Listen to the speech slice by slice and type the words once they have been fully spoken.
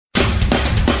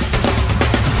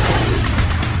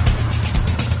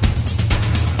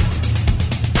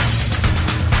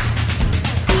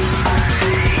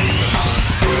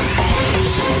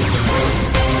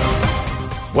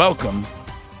Welcome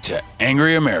to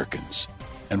Angry Americans,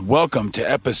 and welcome to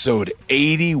episode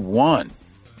 81.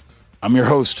 I'm your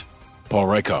host, Paul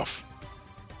Reichhoff.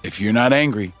 If you're not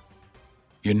angry,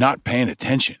 you're not paying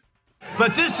attention.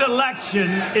 But this election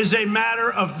is a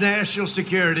matter of national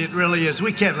security. It really is.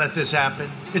 We can't let this happen.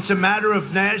 It's a matter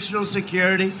of national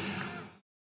security.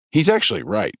 He's actually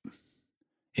right.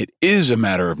 It is a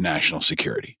matter of national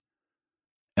security.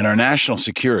 And our national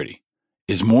security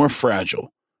is more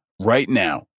fragile right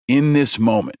now, in this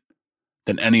moment,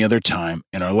 than any other time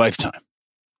in our lifetime.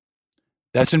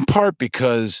 That's in part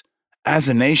because, as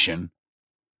a nation,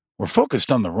 we're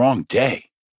focused on the wrong day.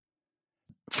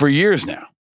 For years now,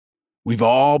 we've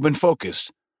all been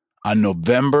focused on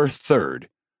November 3rd,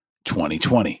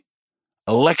 2020,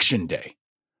 Election Day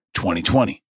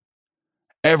 2020.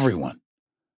 Everyone,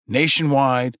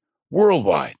 nationwide,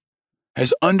 worldwide,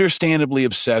 has understandably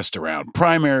obsessed around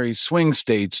primaries, swing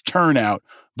states, turnout,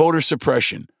 voter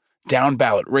suppression,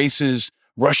 down-ballot races,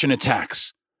 Russian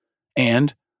attacks,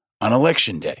 and on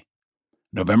Election Day,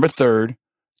 November 3rd,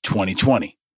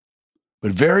 2020.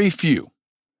 But very few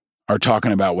are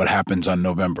talking about what happens on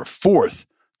November 4th,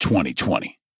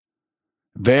 2020.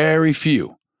 Very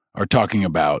few are talking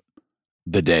about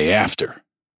the day after.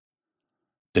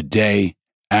 The day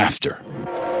after.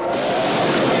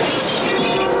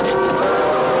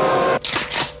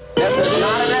 This is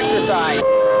not an exercise.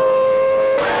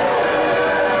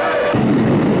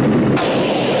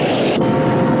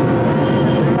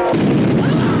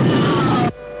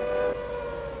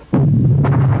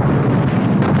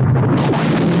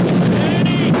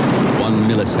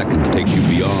 Millisecond takes you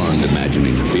beyond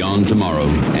imagining, beyond tomorrow,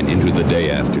 and into the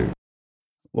day after.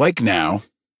 Like now,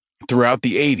 throughout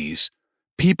the 80s,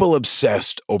 people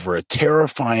obsessed over a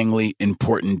terrifyingly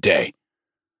important day.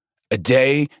 A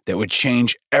day that would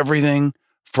change everything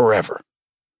forever.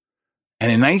 And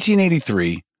in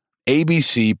 1983,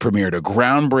 ABC premiered a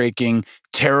groundbreaking,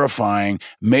 terrifying,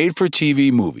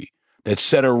 made-for-TV movie that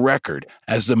set a record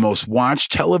as the most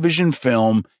watched television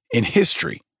film in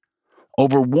history.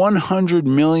 Over 100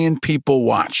 million people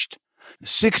watched.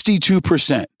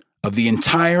 62% of the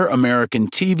entire American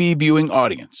TV viewing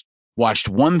audience watched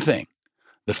one thing,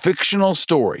 the fictional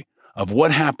story of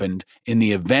what happened in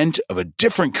the event of a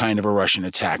different kind of a Russian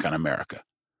attack on America,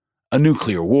 a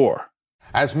nuclear war.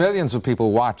 As millions of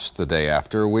people watched the day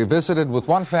after, we visited with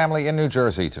one family in New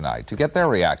Jersey tonight to get their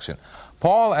reaction.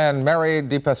 Paul and Mary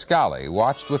DiPascali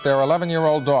watched with their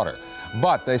 11-year-old daughter,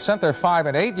 but they sent their 5-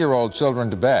 and 8-year-old children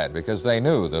to bed because they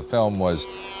knew the film was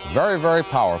very, very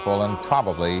powerful and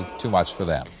probably too much for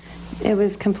them. It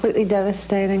was completely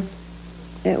devastating.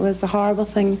 It was a horrible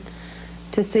thing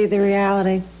to see the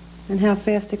reality and how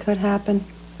fast it could happen.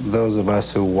 Those of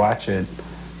us who watch it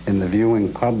in the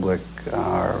viewing public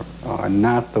are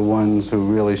not the ones who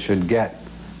really should get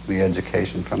the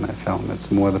education from that film. It's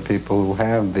more the people who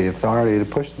have the authority to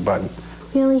push the button.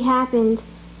 Really happened.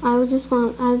 I just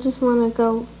want to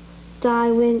go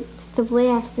die with the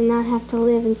blast and not have to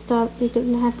live and start. We could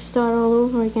have to start all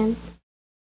over again.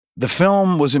 The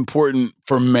film was important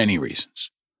for many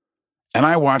reasons. And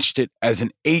I watched it as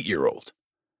an 8-year-old.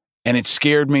 And it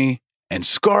scared me and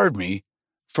scarred me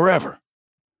forever.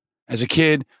 As a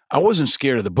kid, I wasn't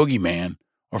scared of the boogeyman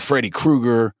or Freddy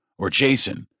Krueger or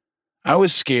Jason. I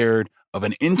was scared of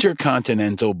an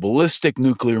intercontinental ballistic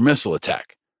nuclear missile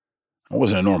attack. I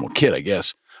wasn't a normal kid, I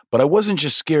guess, but I wasn't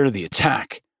just scared of the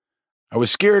attack. I was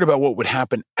scared about what would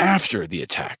happen after the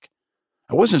attack.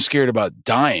 I wasn't scared about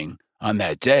dying on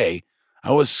that day.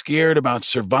 I was scared about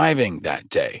surviving that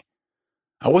day.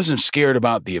 I wasn't scared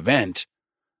about the event.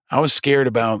 I was scared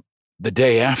about the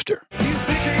day after.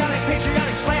 Patriotic,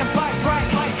 slam fight,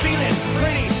 bright light, feeling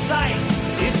pretty sight.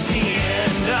 It's the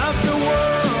end of the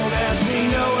world as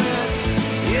we know it.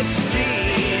 It's the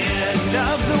end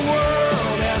of the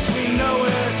world as we know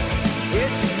it.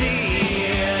 It's the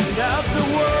end of the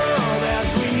world as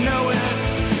we know it.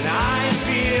 And I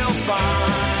feel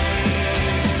fine.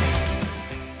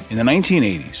 In the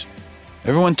 1980s,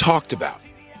 everyone talked about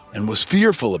and was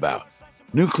fearful about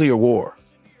nuclear war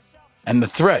and the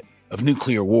threat of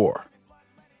nuclear war.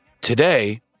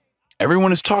 Today,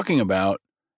 everyone is talking about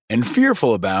and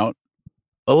fearful about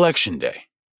Election Day.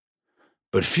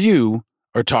 But few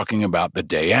are talking about the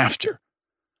day after.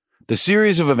 The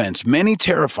series of events, many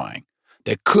terrifying,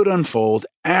 that could unfold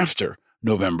after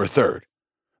November 3rd.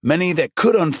 Many that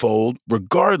could unfold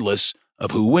regardless of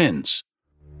who wins.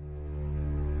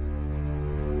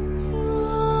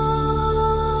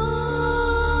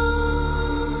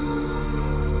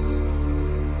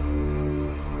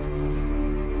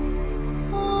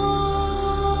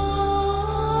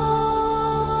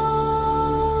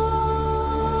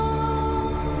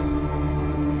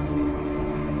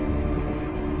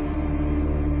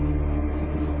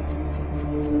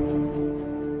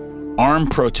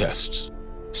 armed protests,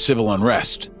 civil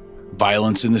unrest,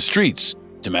 violence in the streets,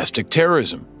 domestic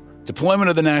terrorism, deployment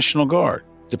of the National Guard,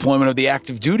 deployment of the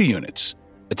active duty units,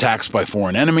 attacks by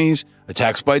foreign enemies,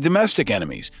 attacks by domestic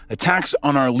enemies, attacks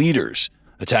on our leaders,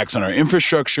 attacks on our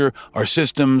infrastructure, our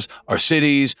systems, our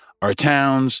cities, our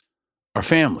towns, our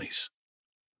families.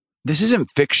 This isn't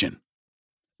fiction.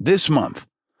 This month,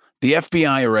 the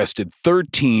FBI arrested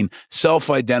 13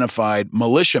 self-identified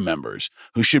militia members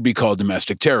who should be called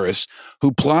domestic terrorists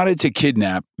who plotted to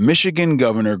kidnap Michigan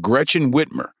Governor Gretchen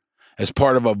Whitmer as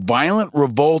part of a violent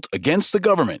revolt against the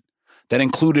government that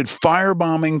included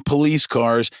firebombing police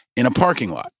cars in a parking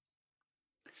lot.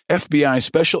 FBI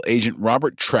Special Agent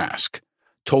Robert Trask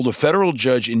told a federal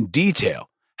judge in detail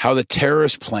how the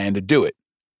terrorists planned to do it.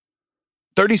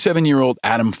 37-year-old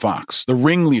Adam Fox, the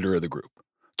ringleader of the group,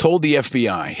 told the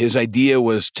FBI his idea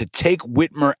was to take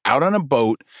Whitmer out on a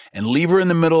boat and leave her in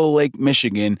the middle of Lake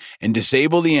Michigan and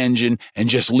disable the engine and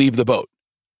just leave the boat.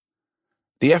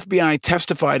 The FBI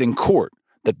testified in court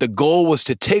that the goal was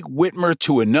to take Whitmer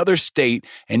to another state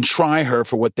and try her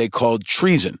for what they called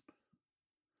treason.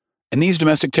 And these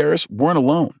domestic terrorists weren't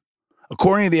alone.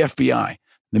 According to the FBI,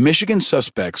 the Michigan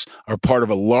suspects are part of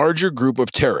a larger group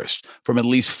of terrorists from at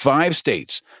least 5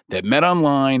 states that met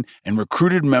online and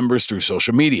recruited members through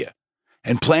social media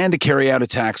and planned to carry out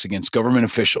attacks against government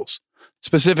officials.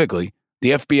 Specifically, the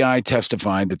FBI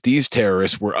testified that these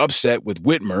terrorists were upset with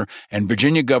Whitmer and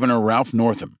Virginia Governor Ralph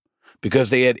Northam because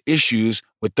they had issues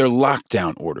with their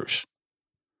lockdown orders.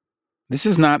 This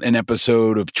is not an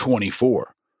episode of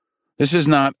 24. This is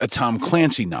not a Tom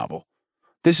Clancy novel.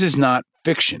 This is not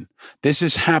fiction. This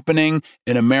is happening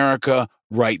in America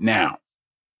right now.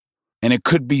 And it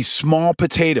could be small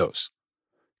potatoes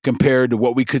compared to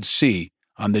what we could see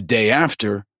on the day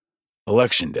after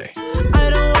Election Day. I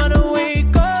don't wanna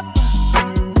wake up.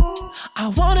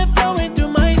 I wanna flow it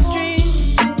through my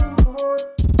streams.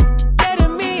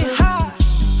 Getting me high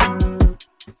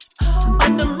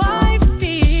under my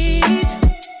feet.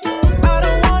 I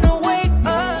don't wanna wake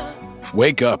up.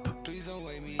 Wake up.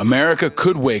 America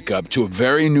could wake up to a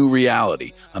very new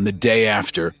reality on the day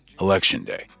after Election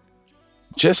Day.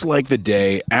 Just like the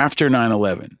day after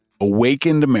 9/11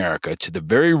 awakened America to the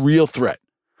very real threat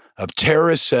of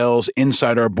terrorist cells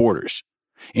inside our borders,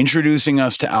 introducing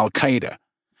us to Al-Qaeda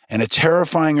and a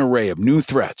terrifying array of new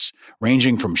threats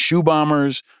ranging from shoe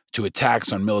bombers to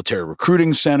attacks on military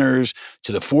recruiting centers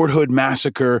to the Fort Hood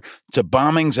massacre to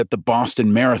bombings at the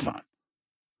Boston Marathon.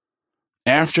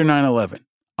 After 9/11,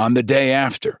 on the day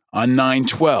after, on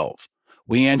 9/12,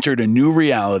 we entered a new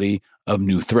reality of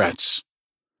new threats.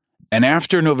 And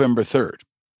after November 3rd,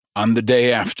 on the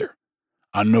day after,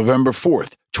 on November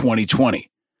 4th, 2020,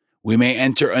 we may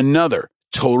enter another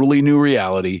totally new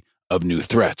reality of new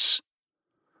threats.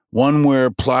 One where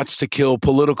plots to kill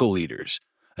political leaders,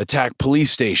 attack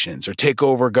police stations, or take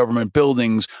over government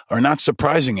buildings are not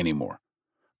surprising anymore,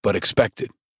 but expected.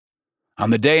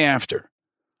 On the day after,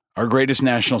 our greatest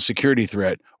national security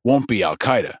threat won't be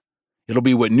Al-Qaeda. It'll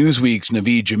be what Newsweek's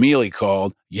Naveed Jamili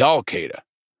called Y'all-Qaeda.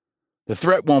 The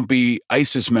threat won't be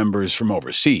ISIS members from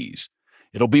overseas.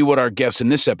 It'll be what our guest in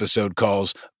this episode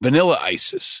calls vanilla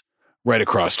ISIS, right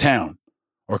across town,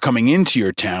 or coming into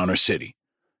your town or city.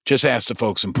 Just ask the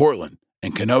folks in Portland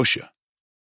and Kenosha.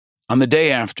 On the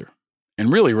day after,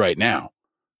 and really right now,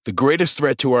 the greatest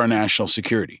threat to our national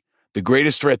security, the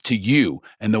greatest threat to you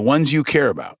and the ones you care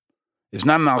about, is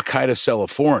not an Al-Qaeda cell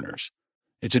of foreigners.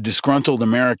 It's a disgruntled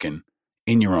American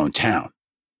in your own town.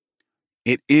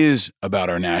 It is about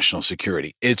our national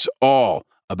security. It's all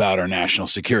about our national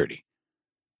security.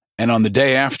 And on the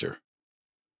day after,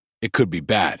 it could be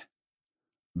bad.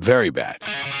 Very bad.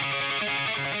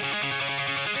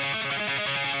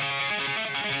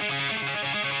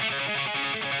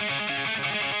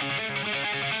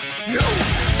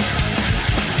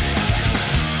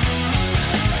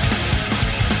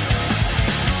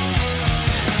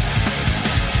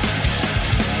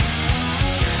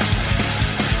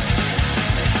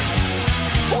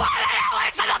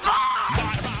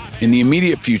 In the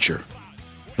immediate future,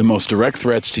 the most direct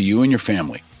threats to you and your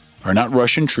family are not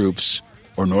Russian troops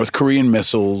or North Korean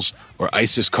missiles or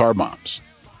ISIS car bombs.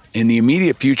 In the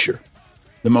immediate future,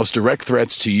 the most direct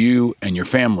threats to you and your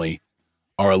family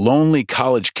are a lonely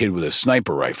college kid with a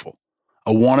sniper rifle,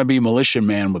 a wannabe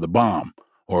militiaman with a bomb,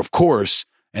 or, of course,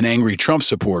 an angry Trump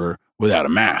supporter without a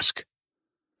mask.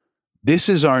 This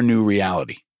is our new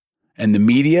reality, and the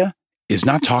media is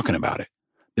not talking about it.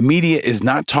 The media is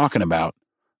not talking about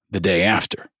the day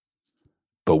after,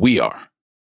 but we are.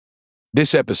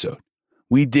 This episode,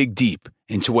 we dig deep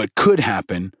into what could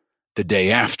happen the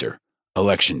day after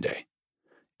Election Day.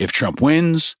 If Trump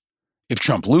wins, if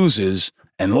Trump loses,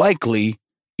 and likely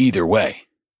either way.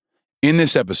 In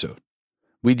this episode,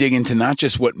 we dig into not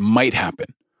just what might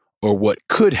happen or what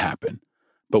could happen,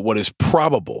 but what is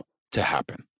probable to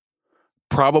happen.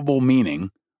 Probable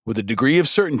meaning with a degree of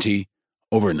certainty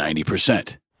over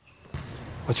 90%.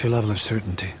 What's your level of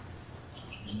certainty?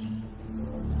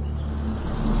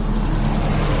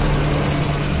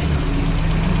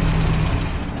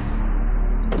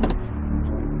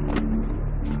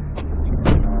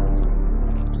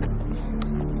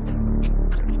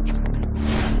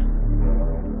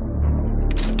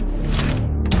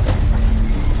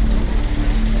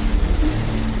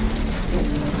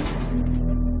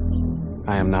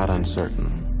 I am not uncertain.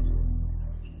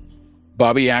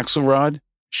 Bobby Axelrod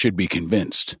should be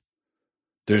convinced.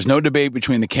 There's no debate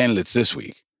between the candidates this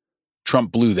week.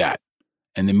 Trump blew that,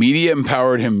 and the media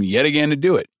empowered him yet again to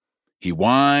do it. He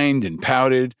whined and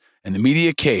pouted, and the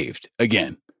media caved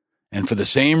again, and for the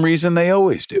same reason they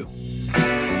always do.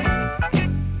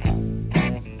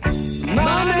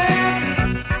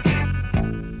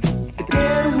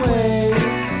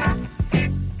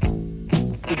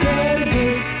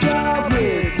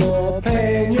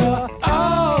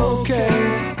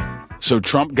 So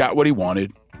Trump got what he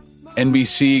wanted.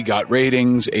 NBC got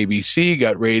ratings, ABC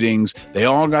got ratings, they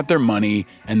all got their money,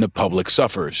 and the public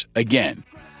suffers. Again,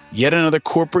 yet another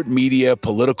corporate media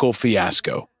political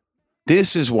fiasco.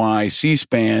 This is why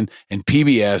C-SPAN and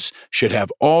PBS should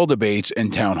have all debates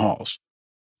and town halls.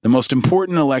 The most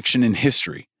important election in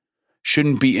history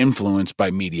shouldn't be influenced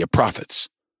by media profits.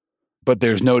 But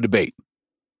there's no debate.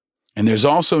 And there's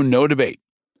also no debate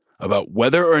about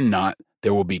whether or not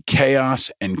there will be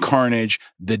chaos and carnage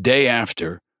the day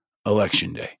after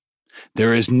Election Day.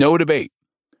 There is no debate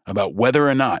about whether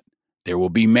or not there will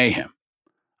be mayhem.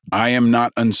 I am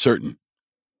not uncertain.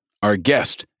 Our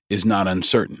guest is not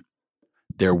uncertain.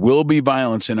 There will be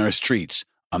violence in our streets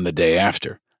on the day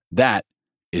after. That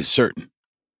is certain.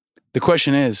 The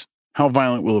question is, how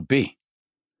violent will it be?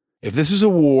 If this is a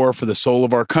war for the soul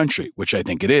of our country, which I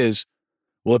think it is,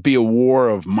 will it be a war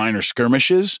of minor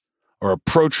skirmishes or a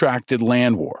protracted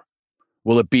land war?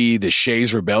 Will it be the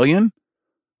Shays Rebellion?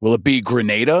 Will it be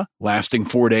Grenada lasting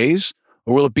 4 days?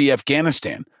 Or will it be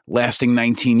Afghanistan lasting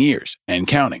 19 years and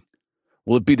counting?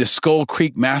 Will it be the Skull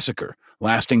Creek Massacre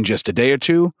lasting just a day or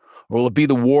two? Or will it be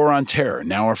the War on Terror,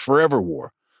 now a forever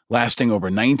war, lasting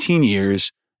over 19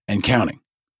 years and counting?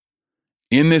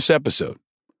 In this episode,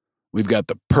 we've got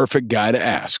the perfect guy to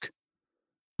ask,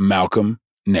 Malcolm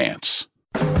Nance.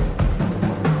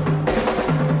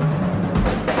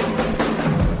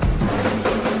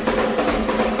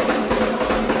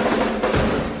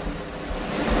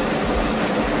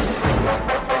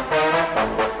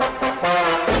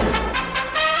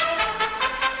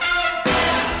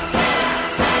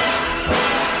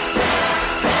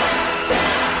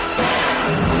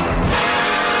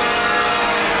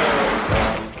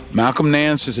 Malcolm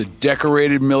Nance is a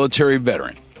decorated military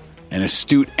veteran, an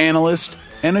astute analyst,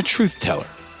 and a truth teller.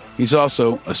 He's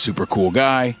also a super cool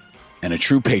guy and a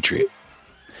true patriot.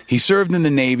 He served in the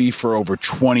Navy for over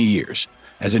 20 years.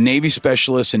 As a Navy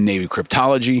specialist in Navy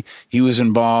cryptology, he was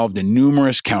involved in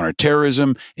numerous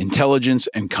counterterrorism, intelligence,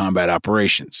 and combat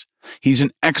operations. He's an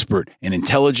expert in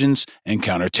intelligence and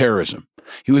counterterrorism.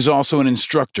 He was also an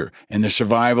instructor in the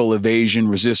Survival, Evasion,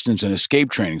 Resistance, and Escape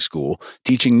Training School,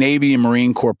 teaching Navy and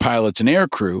Marine Corps pilots and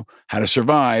aircrew how to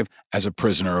survive as a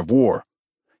prisoner of war.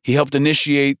 He helped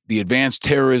initiate the Advanced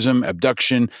Terrorism,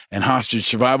 Abduction, and Hostage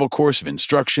Survival course of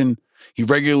instruction. He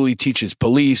regularly teaches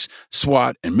police,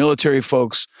 SWAT, and military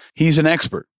folks. He's an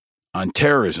expert on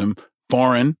terrorism,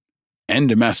 foreign and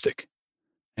domestic.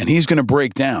 And he's going to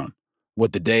break down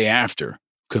what the day after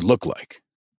could look like.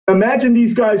 Imagine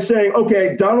these guys saying,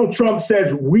 okay, Donald Trump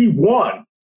says we won.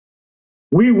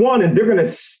 We won, and they're going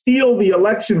to steal the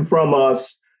election from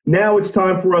us. Now it's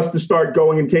time for us to start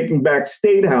going and taking back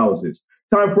state houses.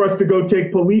 Time for us to go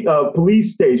take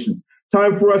police stations.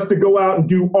 Time for us to go out and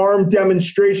do armed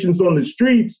demonstrations on the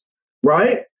streets,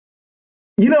 right?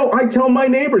 You know, I tell my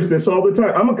neighbors this all the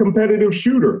time. I'm a competitive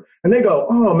shooter. And they go,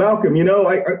 oh, Malcolm,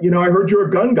 I heard you're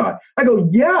a gun guy. I go,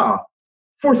 yeah.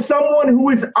 For someone who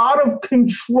is out of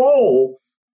control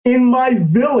in my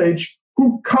village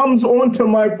who comes onto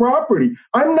my property.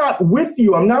 I'm not with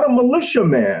you. I'm not a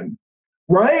militiaman,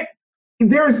 right?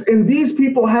 And these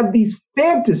people have these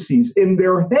fantasies in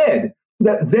their head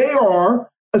that they are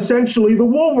essentially the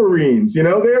Wolverines. They're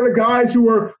the guys who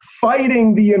are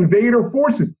fighting the invader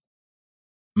forces.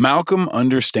 Malcolm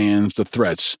understands the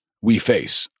threats we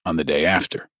face on the day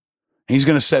after. He's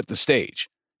going to set the stage.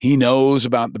 He knows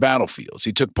about the battlefields.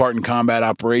 He took part in combat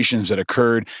operations that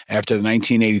occurred after the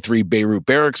 1983 Beirut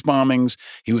barracks bombings.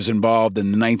 He was involved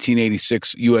in the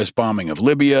 1986 U.S. bombing of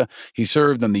Libya. He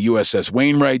served on the USS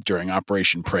Wainwright during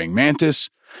Operation Praying Mantis.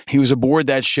 He was aboard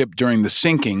that ship during the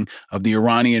sinking of the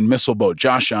Iranian missile boat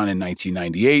Joshan in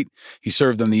 1998. He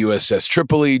served on the USS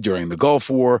Tripoli during the Gulf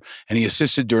War, and he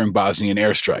assisted during Bosnian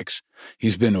airstrikes.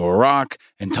 He's been to Iraq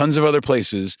and tons of other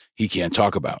places he can't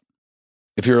talk about.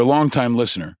 If you're a longtime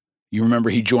listener, you remember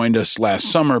he joined us last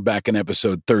summer back in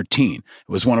episode 13. It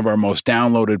was one of our most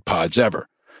downloaded pods ever.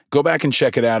 Go back and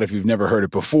check it out if you've never heard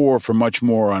it before for much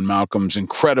more on Malcolm's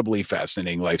incredibly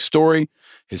fascinating life story,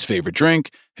 his favorite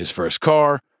drink, his first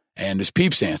car, and his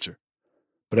Peeps answer.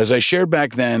 But as I shared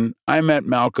back then, I met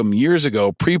Malcolm years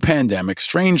ago, pre-pandemic,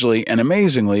 strangely and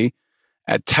amazingly,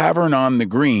 at Tavern on the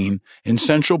Green in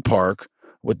Central Park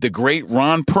with the great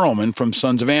Ron Perlman from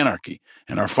Sons of Anarchy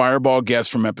and our Fireball guest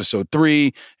from episode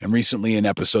 3 and recently in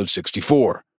episode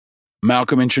 64.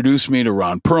 Malcolm introduced me to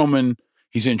Ron Perlman.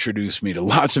 He's introduced me to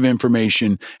lots of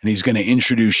information, and he's going to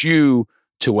introduce you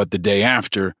to what the day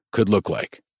after could look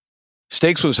like.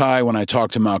 Stakes was high when I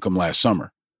talked to Malcolm last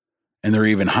summer, and they're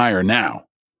even higher now.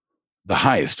 The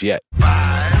highest yet. Stakes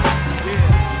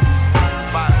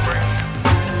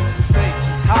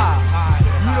is high.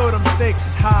 You know them stakes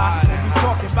is high. When you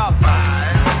talking about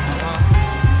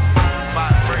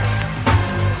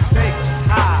stakes is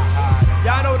high.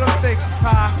 Y'all know them stakes is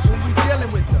high when we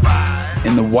dealing with them.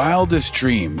 In the wildest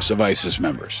dreams of ISIS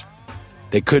members,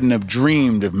 they couldn't have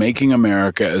dreamed of making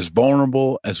America as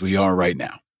vulnerable as we are right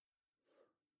now.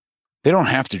 They don't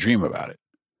have to dream about it,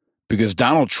 because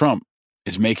Donald Trump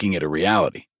is making it a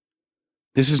reality.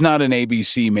 This is not an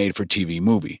ABC made-for-TV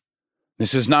movie.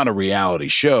 This is not a reality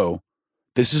show.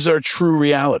 This is our true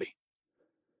reality.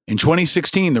 In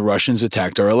 2016, the Russians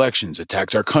attacked our elections,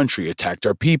 attacked our country, attacked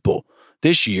our people.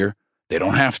 This year, they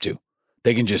don't have to.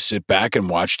 They can just sit back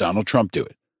and watch Donald Trump do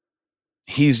it.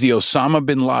 He's the Osama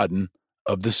bin Laden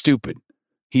of the stupid.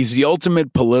 He's the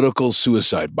ultimate political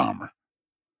suicide bomber.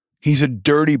 He's a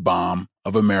dirty bomb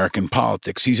of American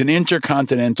politics. He's an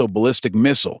intercontinental ballistic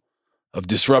missile of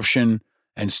disruption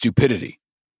and stupidity.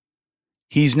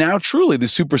 He's now truly the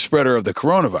super spreader of the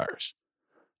coronavirus.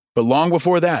 But long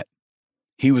before that,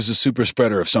 he was the super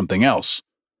spreader of something else,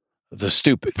 the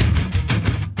stupid.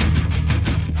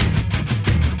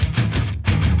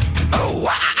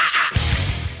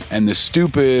 And the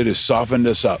stupid has softened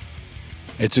us up.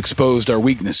 It's exposed our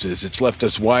weaknesses. It's left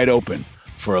us wide open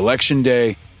for Election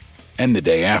Day and the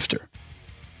day after.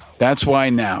 That's why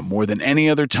now, more than any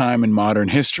other time in modern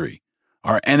history,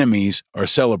 our enemies are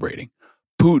celebrating.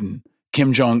 Putin,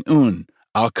 Kim Jong-un,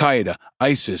 Al-Qaeda,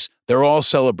 ISIS, they're all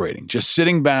celebrating, just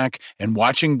sitting back and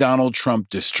watching Donald Trump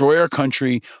destroy our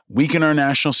country, weaken our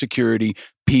national security,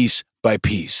 piece by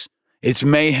piece. It's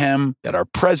mayhem that our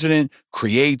president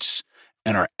creates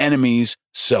and our enemies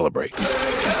celebrate.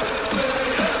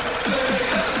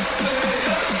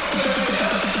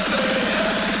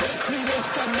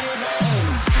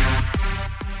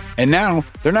 And now,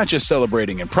 they're not just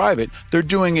celebrating in private, they're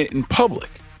doing it in public.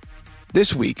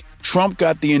 This week, Trump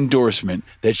got the endorsement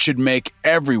that should make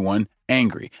everyone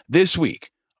angry. This week,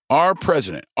 our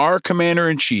president, our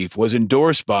commander-in-chief, was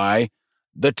endorsed by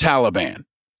the Taliban.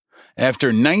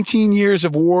 After 19 years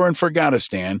of war in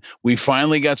Afghanistan, we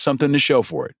finally got something to show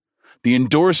for it. The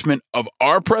endorsement of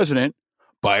our president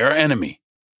by our enemy.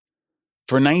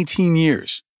 For 19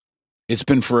 years, it's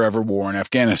been forever war in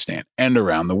Afghanistan and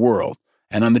around the world.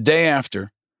 And on the day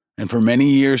after, and for many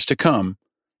years to come,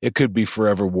 it could be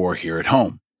forever war here at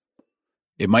home.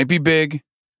 It might be big,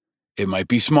 it might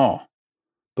be small,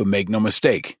 but make no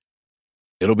mistake,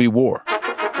 it'll be war.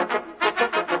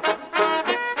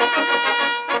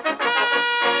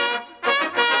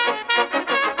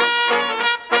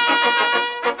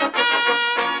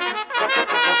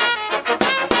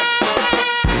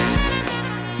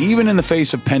 Even in the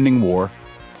face of pending war,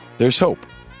 there's hope.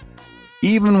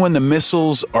 Even when the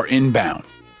missiles are inbound,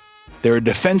 there are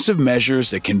defensive measures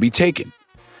that can be taken.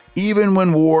 Even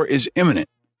when war is imminent,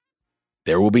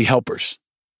 there will be helpers.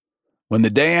 When the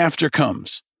day after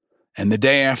comes, and the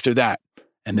day after that,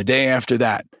 and the day after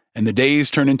that, and the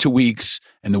days turn into weeks,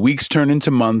 and the weeks turn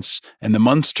into months, and the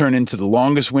months turn into the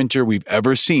longest winter we've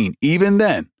ever seen, even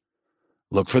then,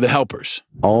 look for the helpers.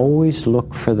 Always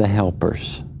look for the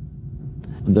helpers.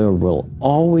 There will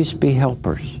always be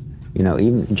helpers,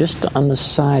 even just on the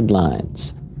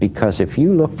sidelines. Because if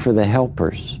you look for the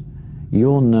helpers,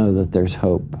 you'll know that there's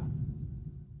hope.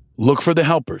 Look for the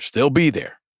helpers. They'll be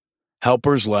there.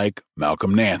 Helpers like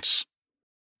Malcolm Nance.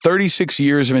 36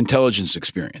 years of intelligence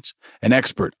experience, an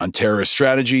expert on terrorist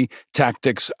strategy,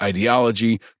 tactics,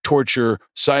 ideology, torture,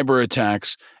 cyber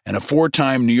attacks, and a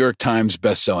 4-time New York Times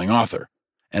bestselling author,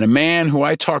 and a man who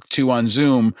I talked to on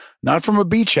Zoom, not from a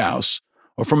beach house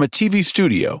or from a TV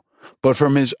studio, but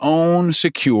from his own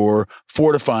secure,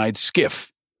 fortified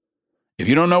skiff. If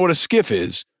you don't know what a skiff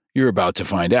is, you're about to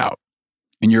find out.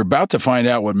 And you're about to find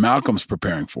out what Malcolm's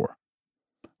preparing for,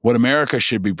 what America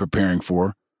should be preparing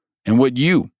for, and what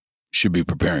you should be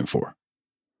preparing for.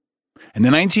 In the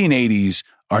 1980s,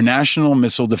 our National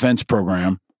Missile Defense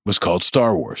Program was called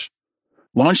Star Wars.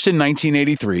 Launched in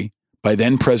 1983 by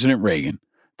then President Reagan,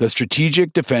 the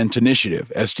Strategic Defense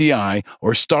Initiative, SDI,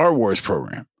 or Star Wars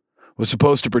program, was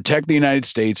supposed to protect the United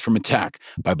States from attack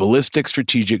by ballistic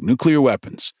strategic nuclear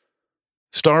weapons.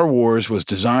 Star Wars was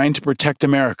designed to protect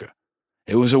America.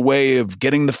 It was a way of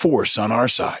getting the Force on our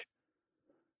side.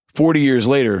 40 years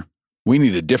later, we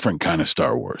need a different kind of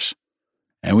Star Wars.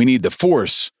 And we need the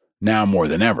Force now more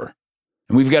than ever.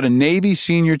 And we've got a Navy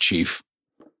senior chief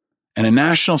and a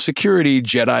national security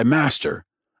Jedi master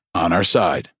on our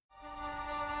side.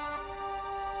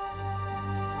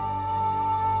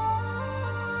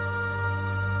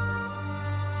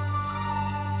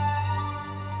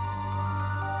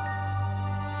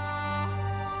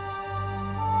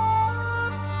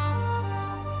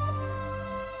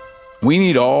 We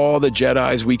need all the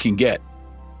Jedis we can get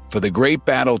for the great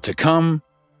battle to come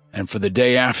and for the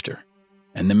day after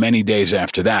and the many days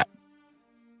after that.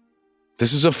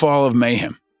 This is a fall of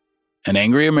mayhem, and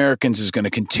Angry Americans is going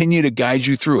to continue to guide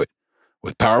you through it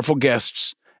with powerful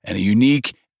guests and a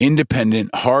unique, independent,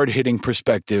 hard-hitting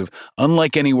perspective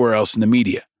unlike anywhere else in the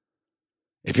media.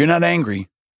 If you're not angry,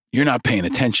 you're not paying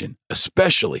attention,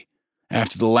 especially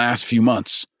after the last few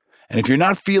months. And if you're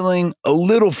not feeling a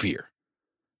little fear,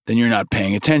 then you're not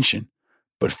paying attention.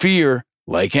 But fear,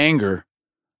 like anger,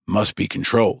 must be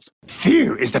controlled.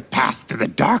 Fear is the path to the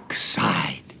dark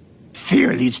side.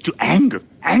 Fear leads to anger.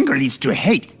 Anger leads to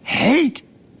hate. Hate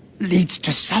leads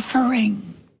to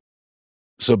suffering.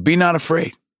 So be not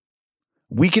afraid.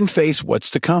 We can face what's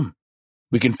to come.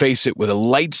 We can face it with a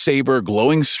lightsaber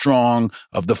glowing strong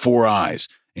of the 4 eyes: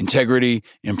 integrity,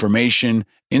 information,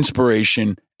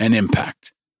 inspiration, and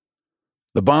impact.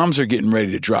 The bombs are getting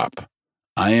ready to drop.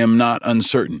 I am not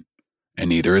uncertain, and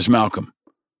neither is Malcolm.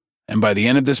 And by the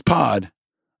end of this pod,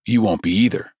 you won't be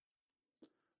either.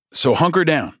 So hunker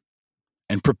down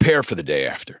and prepare for the day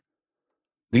after.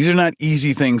 These are not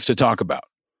easy things to talk about,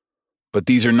 but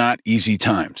these are not easy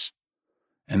times.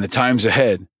 And the times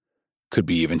ahead could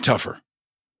be even tougher.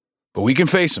 But we can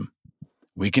face them.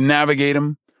 We can navigate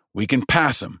them. We can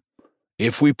pass them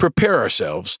if we prepare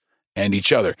ourselves and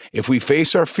each other, if we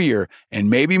face our fear, and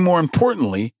maybe more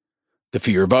importantly, the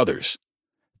fear of others.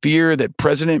 Fear that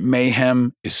President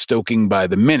Mayhem is stoking by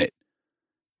the minute.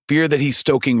 Fear that he's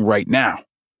stoking right now.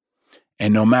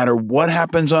 And no matter what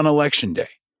happens on Election Day,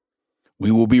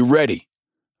 we will be ready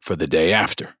for the day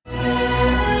after.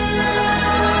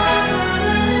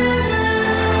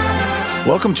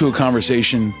 Welcome to a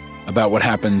conversation about what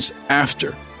happens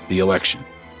after the election.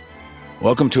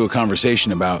 Welcome to a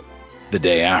conversation about the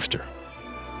day after.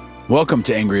 Welcome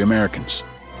to Angry Americans,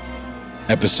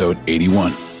 episode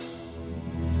 81.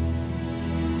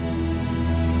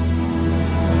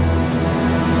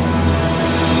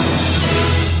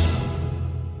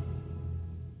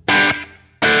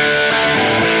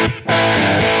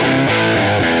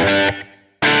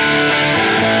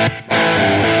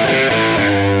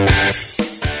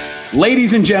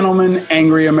 Ladies and gentlemen,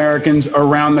 Angry Americans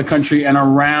around the country and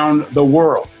around the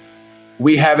world,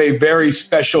 we have a very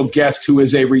special guest who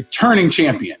is a returning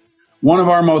champion. One of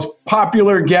our most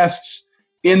popular guests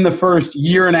in the first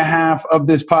year and a half of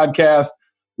this podcast,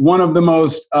 one of the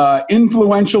most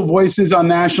influential voices on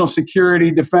national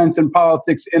security, defense, and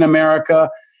politics in America,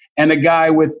 and a guy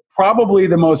with probably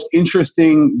the most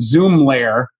interesting Zoom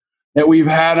lair that we've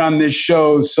had on this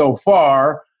show so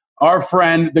far. Our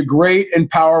friend, the great and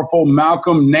powerful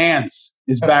Malcolm Nance,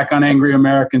 is back on Angry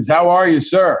Americans. How are you,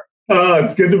 sir? Oh,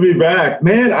 it's good to be back.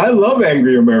 Man, I love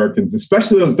Angry Americans,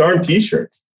 especially those darn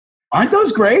T-shirts. Aren't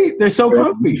those great? They're so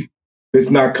comfy.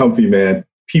 It's not comfy, man.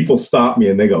 People stop me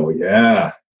and they go,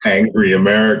 yeah, Angry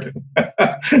American.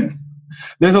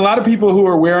 There's a lot of people who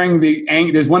are wearing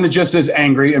there's one that just says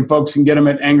angry, and folks can get them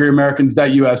at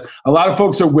angryamericans.us. A lot of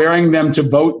folks are wearing them to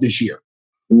vote this year.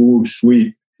 Ooh,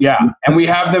 sweet. Yeah, and we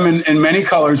have them in many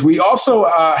colors. We also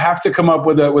have to come up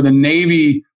with a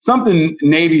Navy, something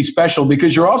Navy special,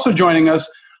 because you're also joining us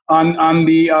on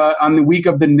the week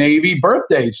of the Navy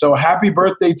birthday. So happy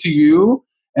birthday to you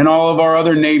and all of our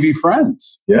other Navy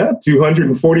friends. Yeah,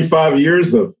 245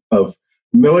 years of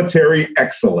military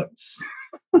excellence.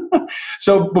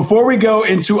 So before we go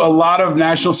into a lot of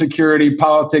national security,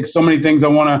 politics, so many things I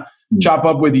want to chop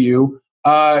up with you,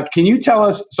 can you tell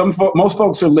us, most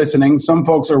folks are listening, some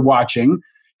folks are watching.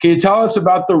 Can you tell us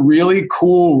about the really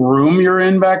cool room you're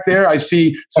in back there? I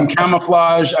see some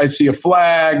camouflage. I see a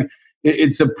flag.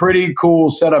 It's a pretty cool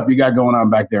setup you got going on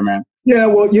back there, man. Yeah,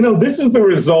 well, this is the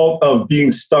result of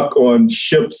being stuck on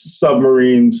ships,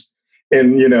 submarines,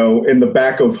 and, in the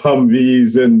back of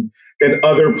Humvees and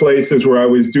other places where I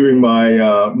was doing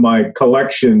my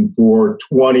collection for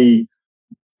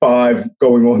 25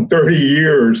 going on 30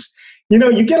 years.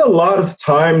 You get a lot of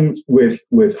time with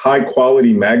high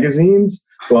quality magazines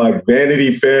like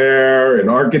Vanity Fair and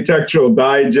Architectural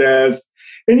Digest.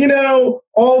 And,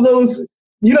 all those,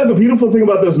 the beautiful thing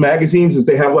about those magazines is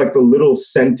they have like the little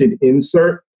scented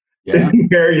insert in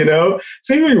there,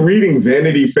 So you're reading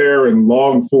Vanity Fair and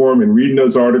long form and reading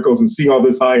those articles and seeing all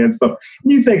this high-end stuff.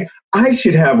 And you think, I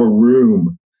should have a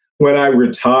room when I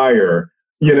retire,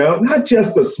 not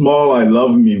just a small I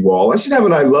love me wall. I should have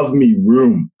an I love me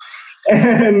room.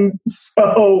 And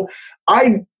so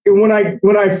when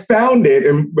I found it,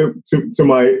 and to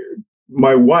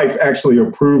my wife actually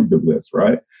approved of this,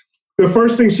 right? The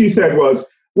first thing she said was,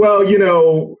 well,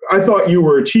 I thought you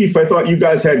were a chief. I thought you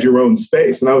guys had your own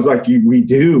space. And I was like, we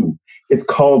do. It's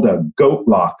called a goat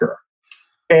locker.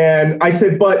 And I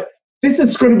said, but this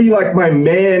is going to be like my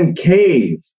man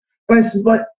cave. And I said,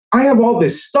 but I have all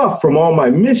this stuff from all my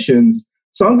missions.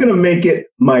 So I'm going to make it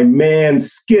my man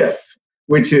skiff,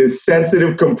 which is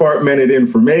sensitive compartmented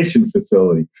information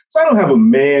facility. So I don't have a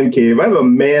man cave. I have a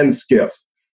man skiff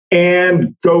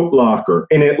and goat locker.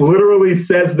 And it literally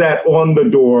says that on the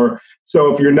door.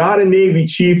 So if you're not a Navy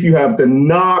chief, you have to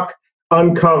knock,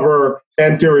 uncover,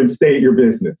 enter, and state your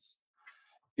business.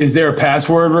 Is there a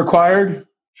password required?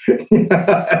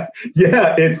 Yeah,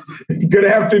 it's good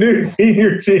afternoon,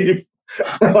 senior chief.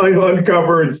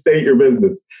 Uncover and state your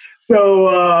business.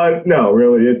 So no,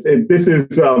 really, this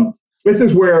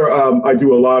is where I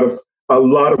do a lot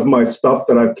of my stuff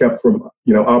that I've kept from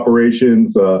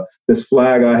operations. This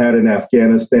flag I had in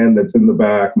Afghanistan that's in the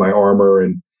back, my armor,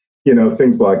 and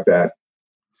things like that.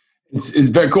 It's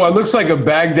very cool. It looks like a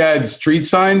Baghdad street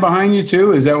sign behind you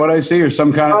too. Is that what I see, or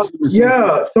some kind of?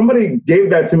 Yeah, somebody gave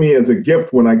that to me as a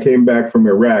gift when I came back from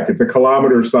Iraq. It's a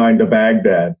kilometer sign to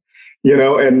Baghdad.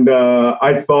 And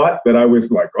I thought that I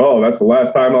was like, oh, that's the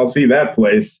last time I'll see that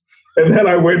place. And then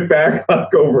I went back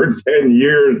like over 10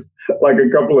 years, like a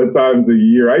couple of times a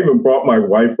year. I even brought my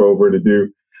wife over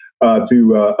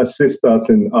to assist us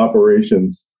in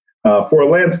operations. For a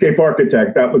landscape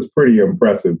architect, that was pretty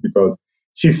impressive because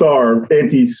she saw our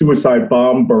anti-suicide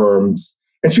bomb berms,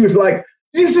 and she was like,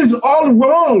 this is all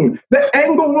wrong. The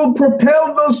angle will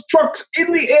propel those trucks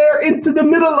in the air into the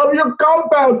middle of your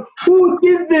compound. Who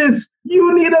did this?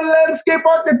 You need a landscape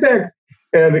architect.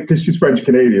 And because she's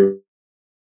French-Canadian.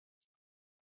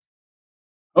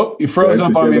 Oh, you froze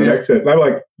up on me there. And I'm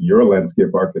like, you're a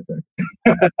landscape architect.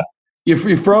 You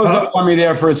froze up on me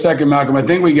there for a second, Malcolm. I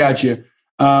think we got you.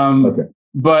 Okay.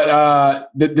 But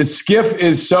the skiff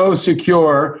is so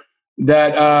secure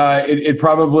that it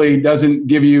probably doesn't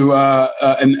give you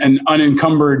an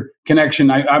unencumbered connection.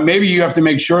 Maybe you have to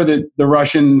make sure that the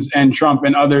Russians and Trump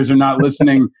and others are not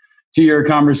listening to your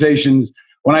conversations.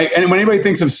 When anybody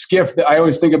thinks of skiff, I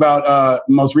always think about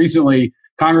most recently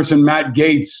Congressman Matt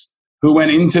Gaetz, who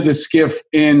went into the skiff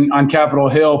on Capitol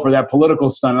Hill for that political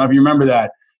stunt. I don't know if you remember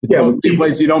that. It's supposed to be a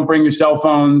place you don't bring your cell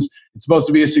phones. It's supposed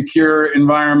to be a secure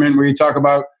environment where you talk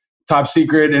about top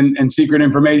secret and secret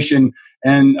information.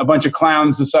 And a bunch of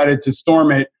clowns decided to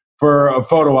storm it for a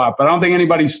photo op. But I don't think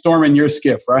anybody's storming your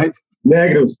skiff, right?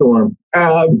 Negative storm.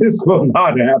 This will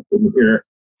not happen here.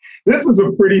 This is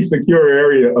a pretty secure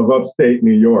area of upstate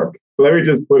New York. Let me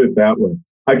just put it that way.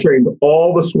 I trained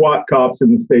all the SWAT cops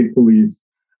in the state police,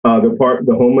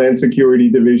 the Homeland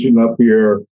Security Division up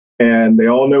here, and they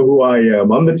all know who I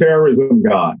am. I'm the terrorism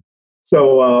god.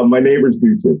 So my neighbors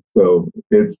do too. So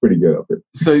it's pretty good up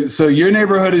here. So your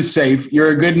neighborhood is safe. You're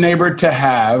a good neighbor to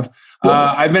have.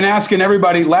 Yeah. I've been asking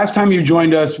everybody, last time you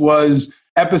joined us was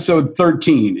episode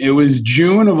 13. It was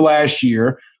June of last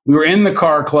year. We were in the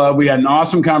car club. We had an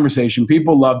awesome conversation.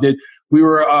 People loved it. We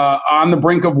were on the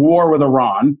brink of war with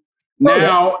Iran.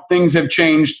 Now things have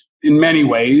changed in many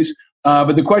ways.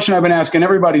 But the question I've been asking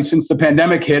everybody since the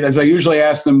pandemic hit, as I usually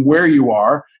ask them where you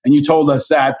are, and you told us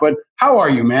that, but how are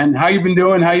you, man? How you been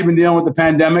doing? How you been dealing with the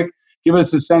pandemic? Give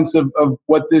us a sense of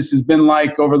what this has been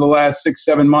like over the last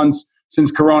 6-7 months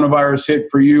since coronavirus hit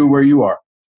for you, where you are.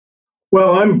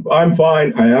 Well, I'm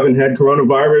fine. I haven't had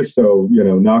coronavirus, so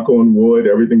knock on wood,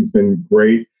 everything's been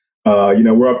great.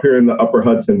 We're up here in the upper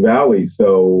Hudson Valley.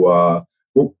 So,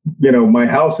 my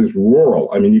house is rural.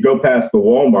 I mean, you go past the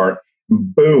Walmart,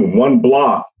 boom, one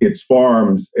block, it's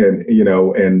farms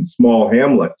and small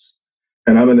hamlets.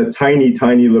 And I'm in a tiny,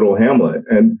 tiny little hamlet.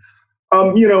 And,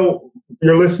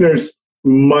 your listeners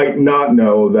might not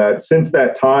know that since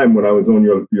that time when I was on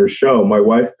your show, my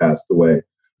wife passed away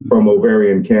from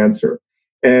ovarian cancer.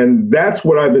 And that's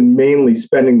what I've been mainly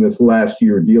spending this last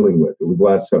year dealing with. It was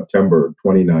last September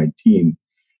 2019.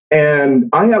 And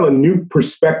I have a new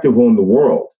perspective on the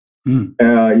world.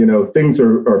 Things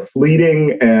are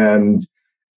fleeting. And,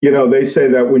 they say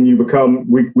that when you become,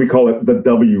 we call it the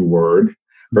W word,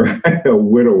 right? A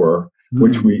widower,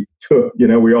 which we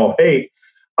all hate.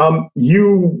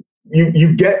 You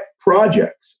get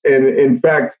projects. And in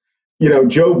fact,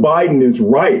 Joe Biden is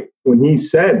right when he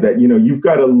said that, you've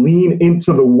got to lean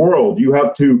into the world. You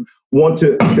have to want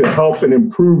to help and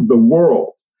improve the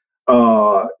world,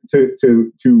 to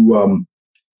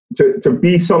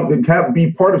be something,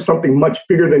 be part of something much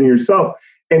bigger than yourself,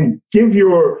 and give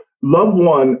your loved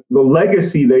one the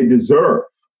legacy they deserve.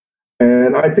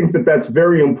 And I think that that's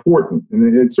very important.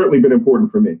 And it's certainly been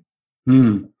important for me.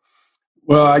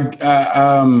 Well,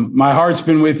 my heart's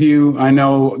been with you. I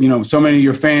know, so many of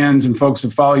your fans and folks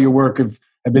that follow your work have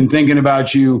been thinking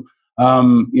about you.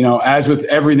 As with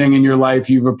everything in your life,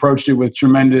 you've approached it with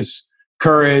tremendous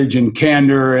courage and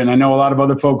candor. And I know a lot of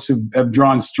other folks have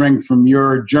drawn strength from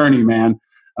your journey, man.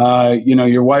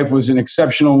 Your wife was an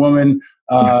exceptional woman,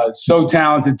 so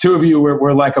talented. Two of you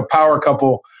were like a power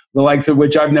couple, the likes of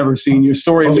which I've never seen. Your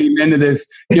story leading into this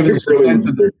gives us a sense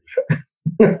of the...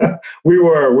 We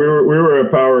were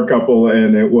a power couple,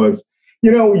 and it was,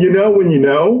 when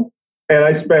and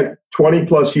I spent 20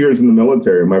 plus years in the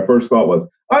military. My first thought was,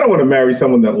 I don't want to marry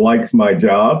someone that likes my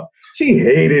job. She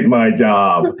hated my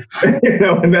job,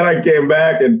 and then I came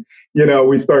back and,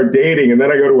 we start dating, and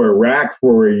then I go to Iraq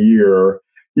for a year,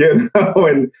 and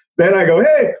then I go,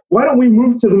 hey, why don't we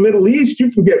move to the Middle East?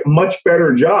 You can get much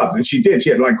better jobs. And she did. She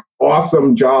had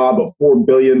awesome job, a $4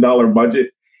 billion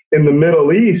budget in the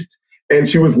Middle East. And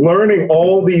she was learning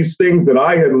all these things that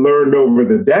I had learned over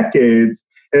the decades,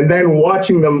 and then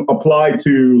watching them apply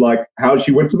to how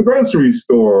she went to the grocery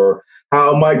store,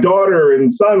 how my daughter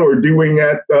and son were doing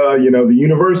at the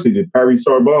university, Paris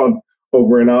Sorbonne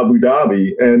over in Abu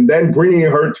Dhabi, and then bringing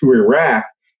her to Iraq.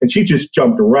 And she just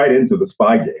jumped right into the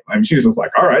spy game. I mean, she was just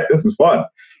like, all right, this is fun.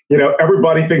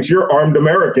 Everybody thinks you're armed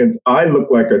Americans. I look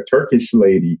like a Turkish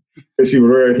lady because she would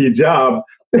wear a hijab.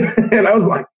 And I was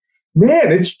like,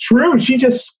 man, it's true. She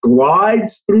just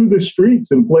glides through the streets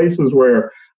in places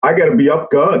where I got to be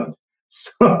upgunned.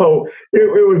 So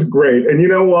it was great. And you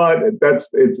know what?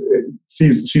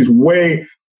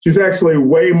 She's actually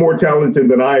way more talented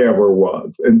than I ever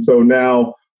was. And so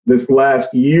now this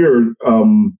last year,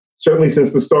 certainly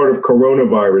since the start of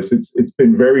coronavirus, it's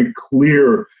been very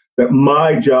clear that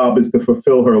my job is to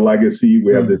fulfill her legacy.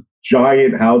 We have this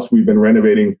giant house we've been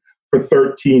renovating for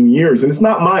 13 years, and it's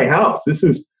not my house. This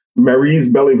is Maryse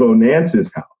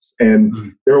Beliveau-Nance's house.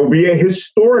 And there will be a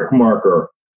historic marker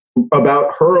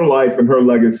about her life and her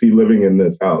legacy living in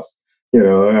this house.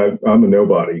 I'm a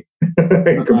nobody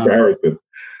in comparison.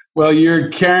 Well, you're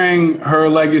carrying her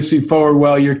legacy forward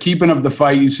well. You're keeping up the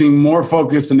fight. You seem more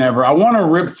focused than ever. I want to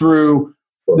rip through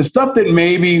the stuff that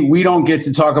maybe we don't get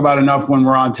to talk about enough when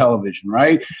we're on television,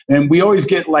 right? And we always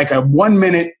get a 1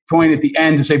 minute point at the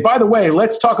end to say, by the way,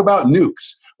 let's talk about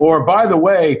nukes. Or, by the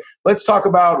way, let's talk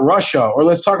about Russia, or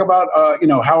let's talk about,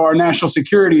 how our national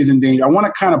security is in danger. I want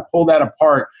to kind of pull that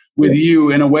apart with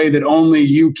you in a way that only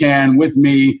you can with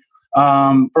me.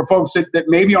 For folks that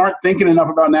maybe aren't thinking enough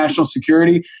about national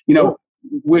security,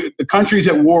 the country's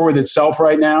at war with itself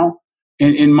right now.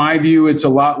 In my view, it's a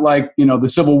lot like, the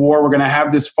Civil War. We're going to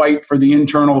have this fight for the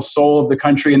internal soul of the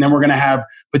country, and then we're going to have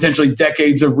potentially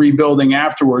decades of rebuilding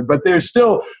afterward. But there's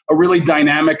still a really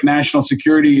dynamic national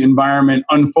security environment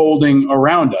unfolding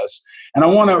around us. And I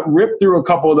want to rip through a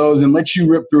couple of those and let you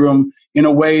rip through them in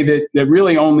a way that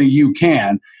really only you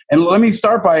can. And let me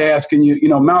start by asking you,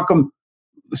 Malcolm,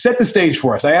 set the stage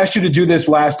for us. I asked you to do this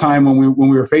last time when we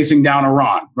were facing down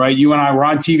Iran, right? You and I were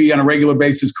on TV on a regular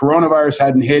basis. Coronavirus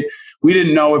hadn't hit. We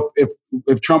didn't know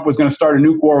if Trump was going to start a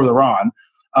nuke war with Iran.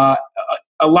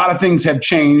 A lot of things have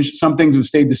changed. Some things have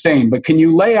stayed the same. But can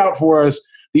you lay out for us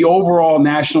the overall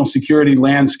national security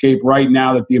landscape right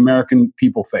now that the American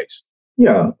people face?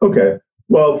 Yeah. Okay.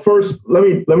 Well, first, let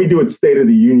me do it State of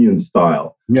the Union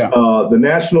style. Yeah. The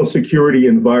national security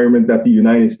environment that the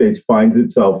United States finds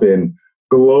itself in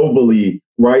globally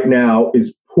right now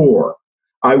is poor.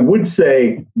 I would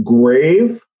say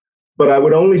grave, but I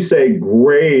would only say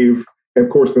grave. Of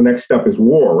course, the next step is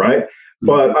war, right?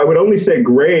 but I would only say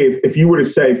grave if you were to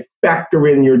say factor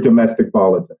in your domestic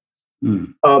politics.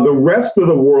 The rest of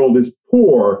the world is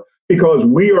poor because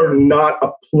we are not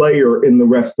a player in the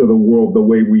rest of the world the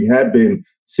way we had been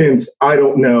since, I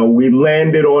don't know, we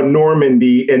landed on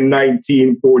Normandy in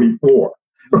 1944,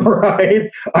 right?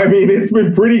 I mean, it's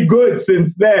been pretty good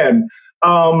since then.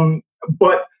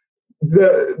 But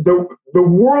the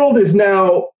world is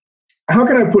now, how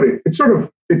can I put it?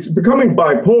 It's becoming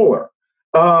bipolar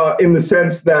in the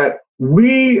sense that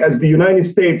we, as the United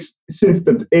States, since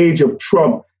the age of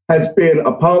Trump, has been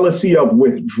a policy of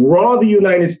withdraw the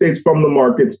United States from the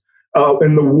markets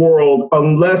in the world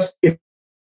unless it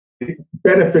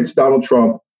benefits Donald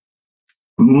Trump,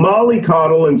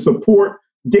 mollycoddle and support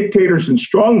dictators and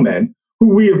strongmen who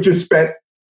we have just spent,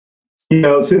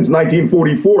 since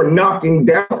 1944 knocking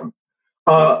down.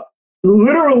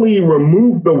 Literally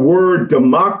remove the word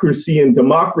democracy and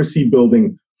democracy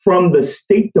building from the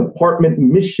State Department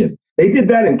mission. They did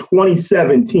that in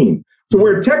 2017. So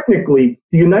where technically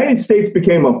the United States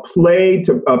became a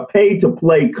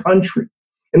pay-to-play country.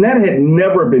 And that had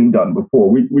never been done before.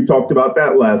 We talked about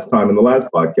that last time in the last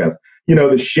podcast.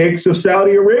 The sheikhs of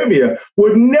Saudi Arabia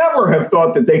would never have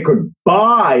thought that they could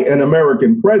buy an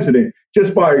American president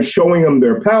just by showing them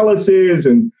their palaces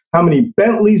and how many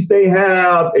Bentleys they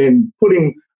have and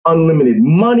putting unlimited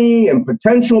money and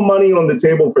potential money on the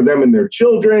table for them and their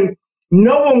children.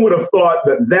 No one would have thought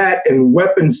that and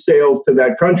weapons sales to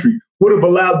that country would have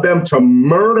allowed them to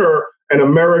murder an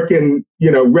American,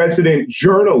 resident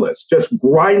journalist, just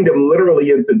grind him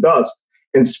literally into dust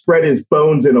and spread his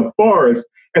bones in a forest,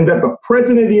 and that the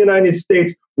president of the United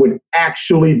States would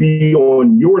actually be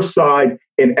on your side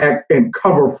and act and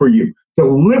cover for you,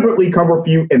 deliberately cover for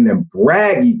you, and then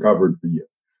brag he covered for you.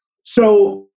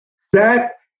 So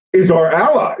that is our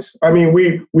allies. I mean,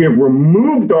 we have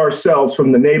removed ourselves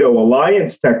from the NATO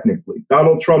alliance technically.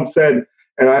 Donald Trump said,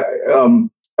 and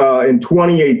in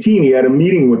 2018, he had a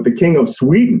meeting with the King of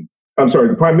Sweden.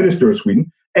 The Prime Minister of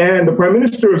Sweden. And the Prime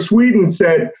Minister of Sweden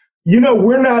said,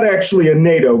 we're not actually a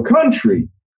NATO country.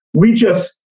 We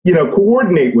just,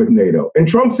 coordinate with NATO. And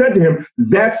Trump said to him,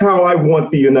 that's how I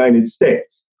want the United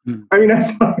States. I mean,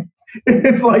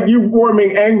 it's like you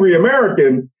forming angry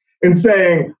Americans and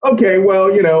saying, okay,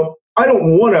 well, I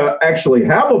don't want to actually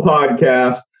have a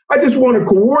podcast. I just want to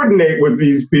coordinate with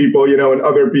these people, and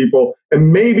other people,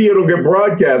 and maybe it'll get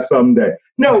broadcast someday.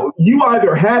 No, you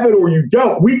either have it or you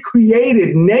don't. We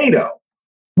created NATO.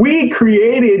 We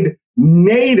created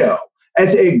NATO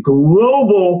as a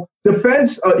global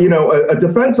defense, a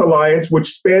defense alliance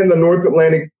which spanned the North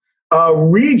Atlantic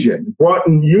region, brought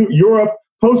in Europe,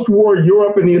 post-war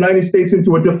Europe and the United States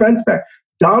into a defense pact.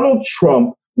 Donald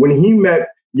Trump, when he met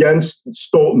Jens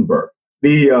Stoltenberg,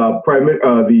 the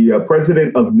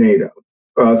president of NATO,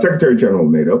 Secretary General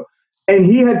of NATO, and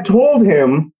he had told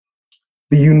him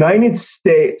the United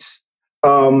States,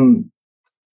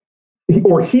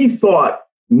 he thought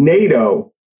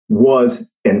NATO was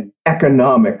an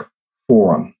economic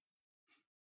forum.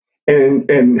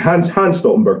 And Hans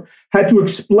Stoltenberg had to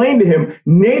explain to him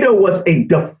NATO was a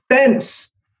defense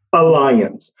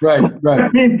alliance. Right. I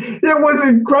mean, it was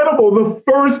incredible. The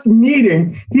first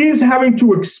meeting, he's having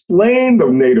to explain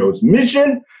NATO's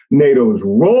mission, NATO's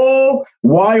role,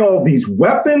 why all these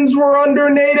weapons were under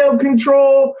NATO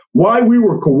control, why we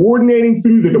were coordinating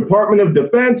through the Department of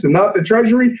Defense and not the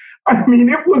Treasury. I mean,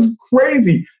 it was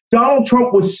crazy. Donald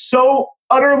Trump was so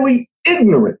utterly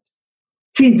ignorant.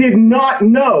 He did not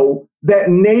know that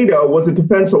NATO was a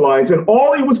defense alliance, and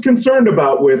all he was concerned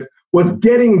about was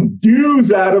getting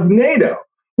dues out of NATO,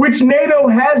 which NATO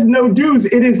has no dues.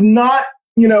 It is not,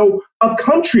 a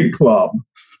country club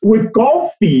with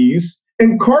golf fees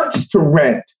and carts to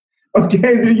rent. Okay,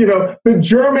 the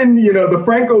German, the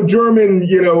Franco-German,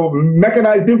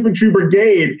 mechanized infantry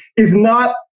brigade is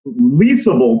not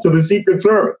leasable to the Secret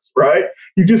Service, right?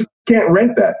 You just can't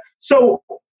rent that. So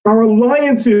our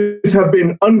alliances have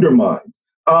been undermined.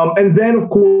 And then, of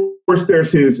course,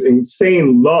 there's his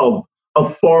insane love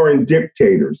of foreign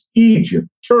dictators, Egypt,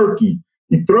 Turkey,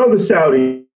 you throw the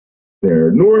Saudis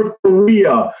there, North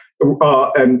Korea,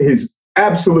 and his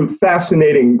absolute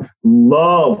fascinating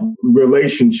love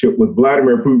relationship with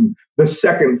Vladimir Putin, the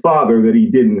second father that he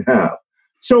didn't have.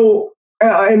 So,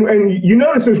 and you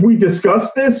notice as we discuss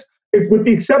this, with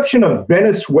the exception of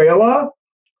Venezuela,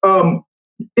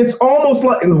 it's almost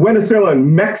like in Venezuela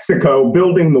and Mexico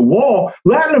building the wall.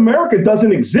 Latin America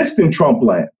doesn't exist in Trump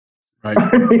land. Right.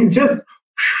 I mean, just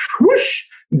whoosh,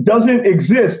 doesn't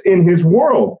exist in his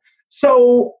world.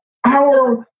 So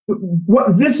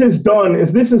what this has done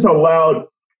is this has allowed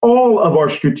all of our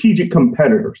strategic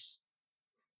competitors,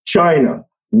 China,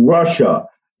 Russia,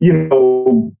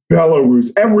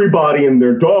 Belarus, everybody and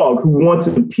their dog who wants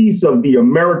a piece of the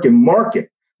American market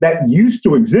that used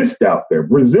to exist out there,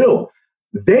 Brazil,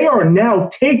 they are now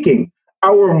taking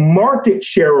our market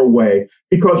share away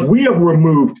because we have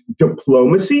removed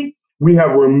diplomacy, we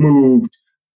have removed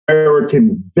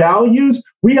American values,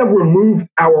 we have removed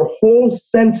our whole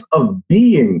sense of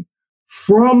being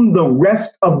from the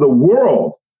rest of the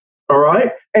world. All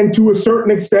right. And to a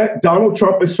certain extent, Donald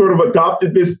Trump has sort of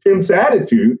adopted this pimp's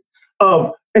attitude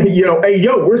of, hey,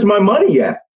 yo, where's my money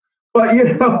at? But,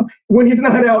 when he's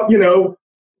not out,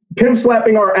 pimp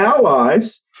slapping our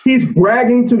allies, he's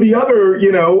bragging to the other,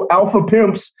 alpha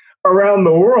pimps around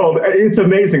the world. It's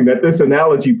amazing that this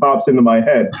analogy pops into my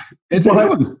head. It's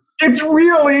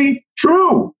really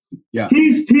true. Yeah.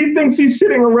 He thinks he's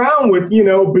sitting around with,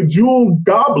 bejeweled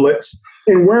goblets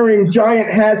and wearing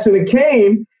giant hats and a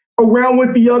cane around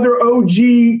with the other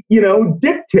OG,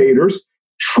 dictators.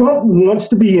 Trump wants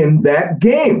to be in that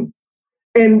game.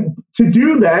 And to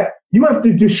do that, you have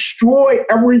to destroy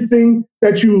everything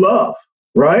that you love,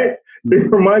 right?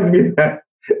 It reminds me of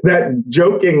that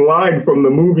joking line from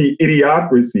the movie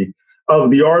Idiocracy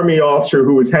of the army officer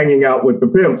who was hanging out with the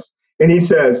pimps. And he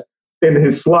says in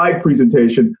his slide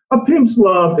presentation, a pimp's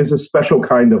love is a special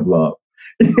kind of love.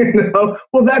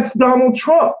 Well, that's Donald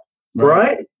Trump,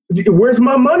 right? Where's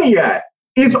my money at?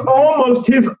 It's almost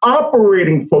his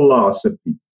operating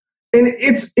philosophy. And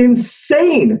it's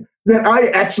insane that I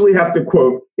actually have to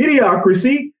quote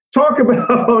Idiocracy, talk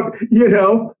about,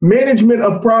 management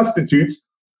of prostitutes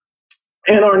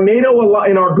and our NATO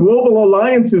and our global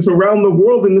alliances around the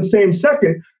world in the same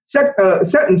sentence.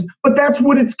 But that's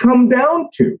what it's come down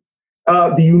to.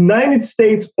 The United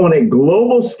States on a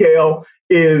global scale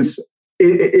it's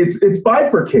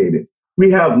bifurcated. We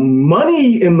have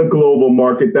money in the global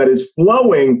market that is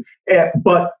flowing,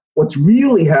 but what's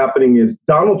really happening is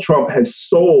Donald Trump has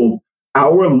sold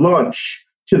our lunch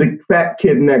to the fat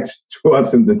kid next to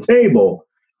us at the table.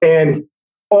 And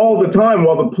all the time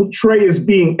while the tray is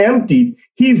being emptied,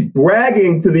 he's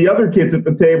bragging to the other kids at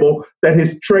the table that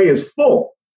his tray is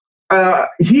full.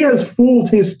 He has fooled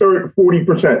his 30 to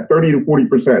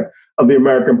 40% of the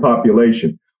American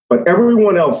population. But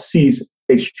everyone else sees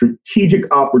a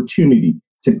strategic opportunity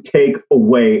to take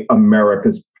away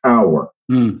America's power.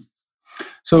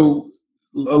 So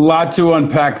a lot to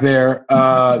unpack there.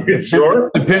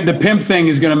 Sure. The pimp thing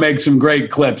is going to make some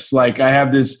great clips. Like I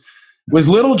have this, was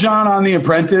Little John on The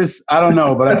Apprentice? I don't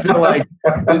know, but I feel like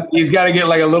he's got to get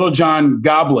like a Little John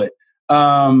goblet.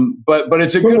 But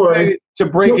it's a good way to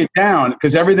break it down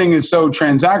because everything is so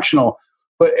transactional.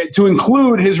 But to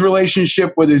include his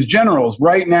relationship with his generals,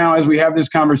 right now, as we have this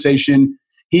conversation,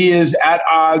 he is at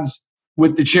odds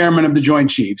with the chairman of the Joint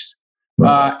Chiefs.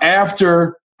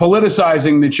 After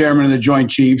politicizing the chairman of the Joint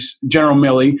Chiefs, General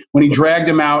Milley, when he dragged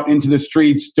him out into the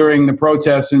streets during the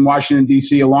protests in Washington,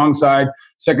 D.C., alongside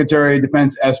Secretary of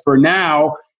Defense Esper.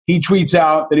 Now he tweets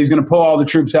out that he's going to pull all the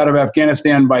troops out of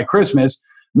Afghanistan by Christmas.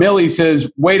 Milley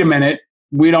says, wait a minute,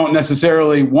 we don't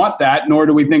necessarily want that, nor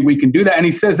do we think we can do that. And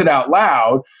he says it out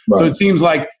loud. Right. So it seems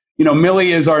like, Milley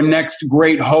is our next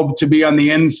great hope to be on the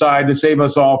inside to save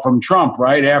us all from Trump,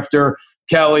 right? After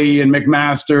Kelly and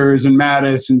McMaster's and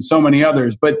Mattis and so many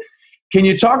others. But can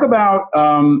you talk about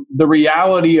the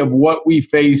reality of what we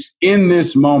face in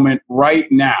this moment right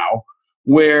now,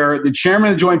 where the chairman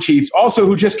of the Joint Chiefs, also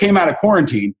who just came out of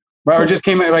quarantine, right, or just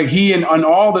came out, like he and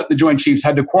all the Joint Chiefs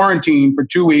had to quarantine for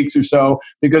 2 weeks or so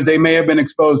because they may have been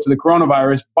exposed to the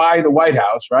coronavirus by the White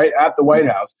House, right, at the White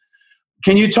House.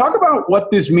 Can you talk about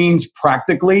what this means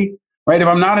practically, right? If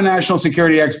I'm not a national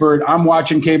security expert, I'm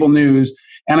watching cable news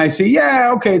and I see,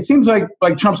 it seems like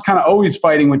Trump's kind of always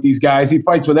fighting with these guys. He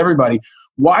fights with everybody.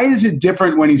 Why is it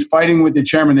different when he's fighting with the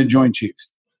chairman of the Joint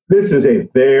Chiefs? This is a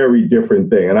very different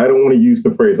thing. And I don't want to use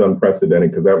the phrase unprecedented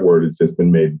because that word has just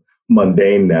been made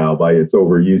mundane now by its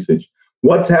overusage.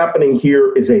 What's happening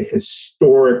here is a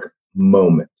historic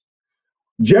moment.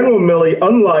 General Milley,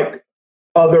 unlike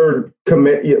other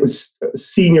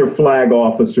senior flag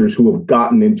officers who have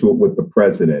gotten into it with the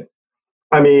president,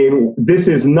 I mean, this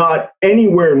is not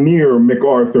anywhere near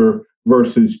MacArthur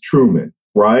versus Truman,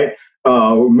 right?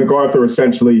 MacArthur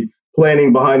essentially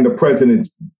planning behind the president's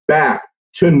back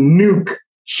to nuke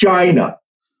China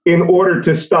in order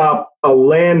to stop a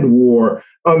land war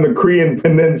on the Korean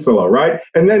Peninsula, right?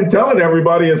 And then telling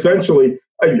everybody essentially,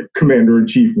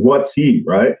 Commander-in-Chief, what's he,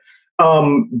 right?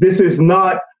 This is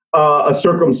not a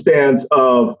circumstance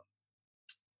of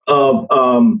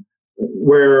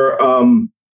where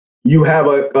you have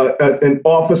an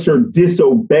officer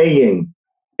disobeying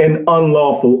an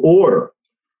unlawful order.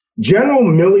 General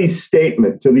Milley's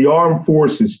statement to the armed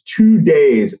forces 2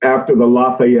 days after the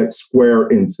Lafayette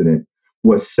Square incident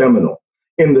was seminal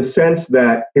in the sense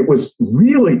that it was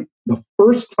really the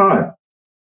first time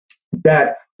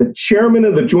that the chairman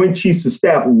of the Joint Chiefs of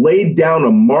Staff laid down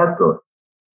a marker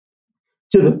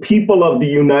to the people of the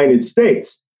United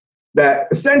States that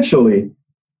essentially,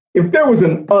 if there was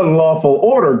an unlawful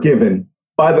order given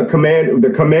by the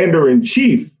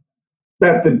commander-in-chief,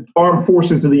 that the armed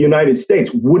forces of the United States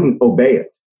wouldn't obey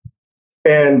it.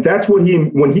 And that's what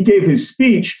when he gave his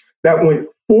speech, that went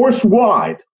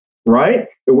force-wide, right?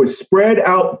 It was spread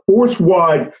out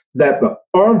force-wide that the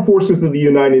armed forces of the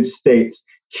United States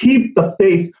keep the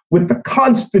faith with the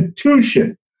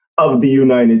Constitution of the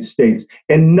United States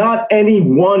and not any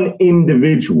one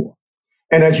individual.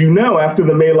 And as you know, after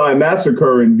the My Lai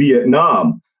massacre in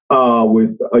Vietnam,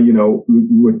 with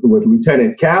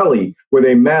Lieutenant Calley, where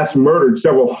they mass murdered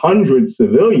several hundred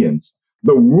civilians,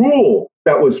 the rule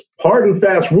that was hard and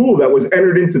fast rule that was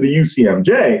entered into the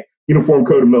UCMJ, Uniform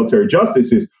Code of Military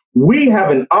Justice, is we have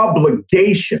an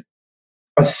obligation,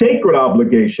 a sacred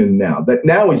obligation now that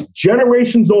now is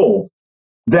generations old,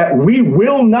 that we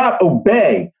will not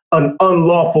obey an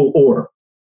unlawful order.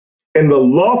 And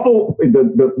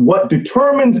what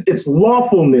determines its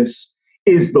lawfulness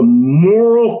is the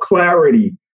moral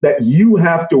clarity that you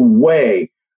have to weigh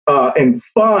and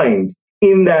find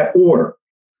in that order.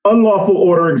 Unlawful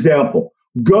order example,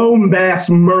 go mass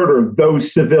murder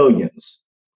those civilians.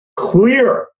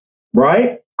 Clear,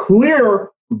 right? Clear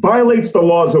violates the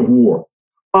laws of war.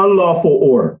 Unlawful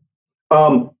order.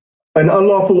 An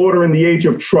unlawful order in the age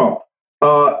of Trump.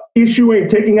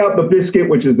 Taking out the biscuit,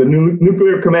 which is the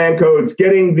nuclear command codes,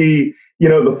 getting the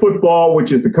football,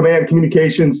 which is the command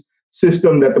communications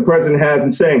system that the president has,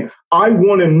 and saying, I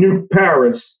want to nuke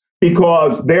Paris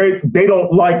because they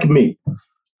don't like me.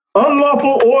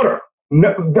 Unlawful order.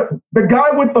 The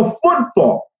guy with the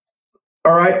football,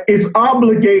 all right, is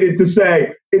obligated to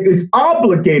say,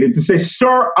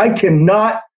 sir, I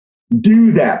cannot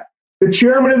do that. The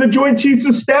chairman of the Joint Chiefs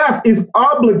of Staff is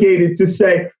obligated to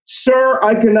say, sir,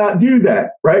 I cannot do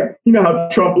that, right? You know how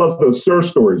Trump loves those sir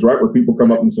stories, right? Where people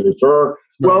come up and say, sir.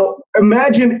 Well,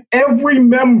 imagine every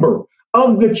member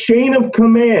of the chain of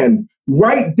command,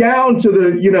 right down to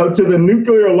the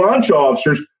nuclear launch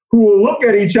officers, who will look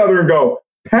at each other and go,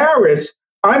 Paris,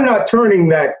 I'm not turning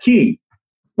that key,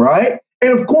 right?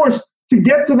 And of course, to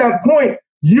get to that point,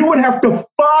 you would have to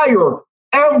fire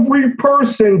every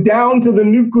person down to the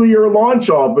nuclear launch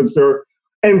officer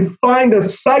and find a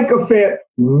sycophant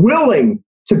willing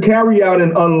to carry out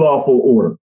an unlawful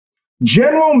order.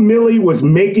 General Milley was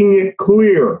making it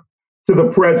clear to the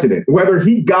president, whether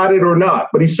he got it or not,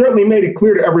 but he certainly made it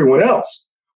clear to everyone else.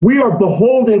 We are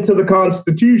beholden to the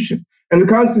Constitution, and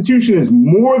the Constitution is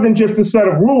more than just a set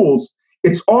of rules.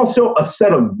 It's also a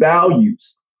set of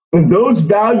values. And those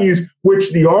values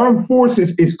which the armed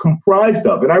forces is comprised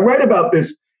of. And I write about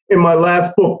this in my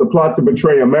last book, The Plot to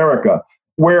Betray America,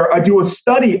 where I do a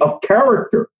study of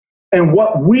character and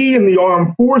what we in the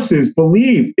armed forces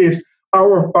believe is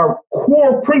our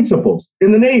core principles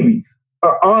in the Navy: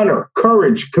 honor,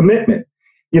 courage, commitment.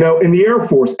 In the Air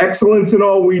Force, excellence in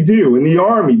all we do. In the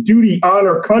Army, duty,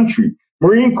 honor, country.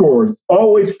 Marine Corps,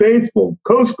 always faithful.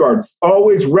 Coast Guard,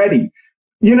 always ready.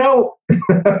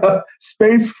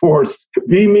 Space Force,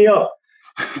 beam me up.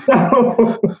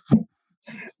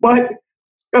 But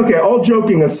okay, all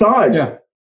joking aside,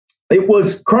 it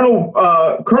was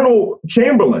Colonel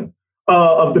Chamberlain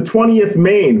of the 20th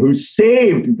Maine who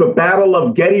saved the Battle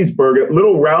of Gettysburg at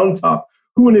Little Round Top,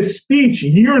 who in his speech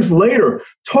years later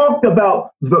talked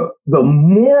about the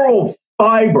moral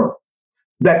fiber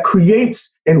that creates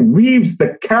and weaves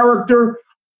the character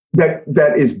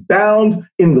that is bound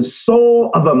in the soul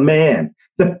of a man,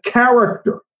 the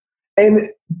character. And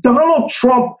Donald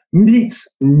Trump meets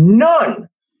none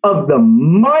of the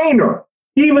minor,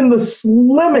 even the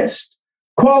slimmest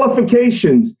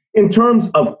qualifications in terms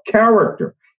of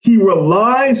character. He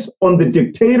relies on the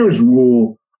dictator's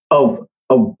rule of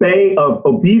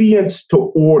obedience to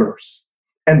orders.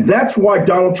 And that's why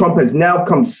Donald Trump has now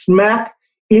come smack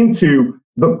into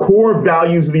the core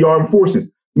values of the armed forces.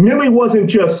 Milley wasn't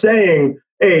just saying,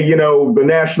 hey, the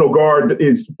National Guard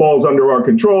falls under our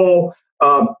control.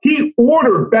 He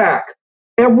ordered back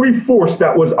every force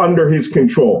that was under his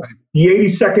control. The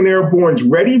 82nd Airborne's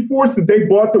Ready Force that they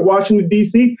bought to Washington,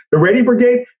 D.C., the Ready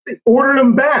Brigade, they ordered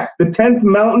them back. The 10th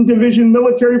Mountain Division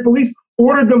Military Police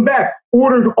ordered them back,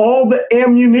 ordered all the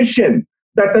ammunition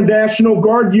that the National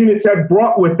Guard units had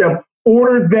brought with them,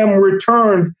 ordered them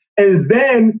returned, and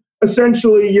then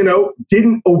essentially,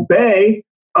 didn't obey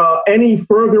any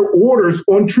further orders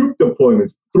on troop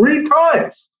deployments 3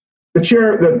 times.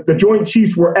 the Joint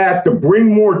Chiefs were asked to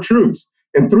bring more troops.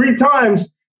 And 3 times,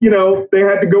 they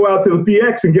had to go out to the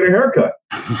PX and get a haircut.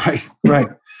 Right.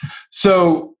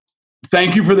 So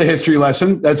thank you for the history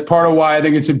lesson. That's part of why I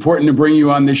think it's important to bring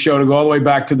you on this show, to go all the way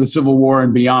back to the Civil War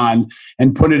and beyond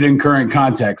and put it in current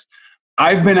context.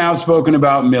 I've been outspoken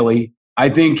about Milley. I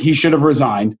think he should have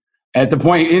resigned. At the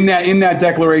point in that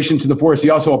declaration to the force, he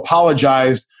also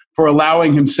apologized for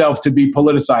allowing himself to be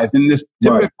politicized in this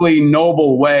typically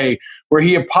noble way, where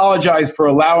he apologized for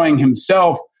allowing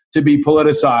himself to be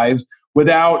politicized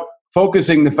without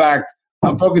focusing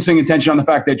attention on the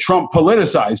fact that Trump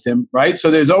politicized him, right?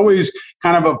 So there's always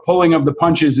kind of a pulling of the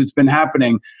punches that's been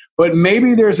happening. But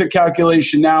maybe there's a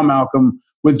calculation now, Malcolm,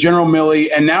 with General Milley,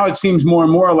 and now it seems more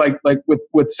and more like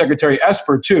with Secretary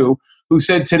Esper, too, who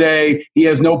said today he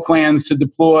has no plans to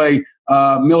deploy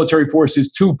military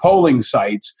forces to polling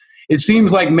sites. It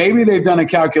seems like maybe they've done a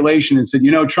calculation and said,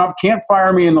 Trump can't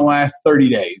fire me in the last 30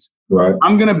 days. Right.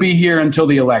 I'm going to be here until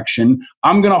the election.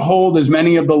 I'm going to hold as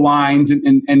many of the lines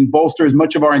and bolster as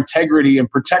much of our integrity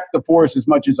and protect the force as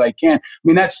much as I can. I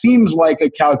mean, that seems like a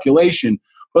calculation.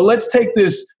 But let's take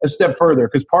this a step further,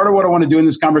 because part of what I want to do in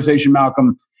this conversation,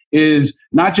 Malcolm, is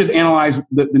not just analyze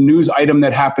the news item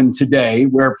that happened today,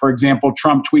 where, for example,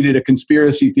 Trump tweeted a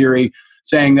conspiracy theory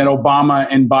saying that Obama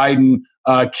and Biden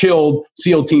killed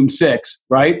SEAL Team 6,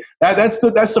 right? That's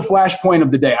the flashpoint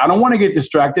of the day. I don't want to get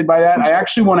distracted by that. I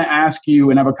actually want to ask you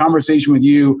and have a conversation with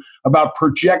you about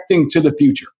projecting to the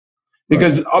future.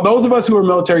 Because those of us who are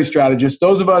military strategists,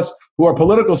 those of us who are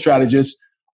political strategists,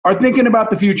 are thinking about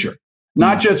the future,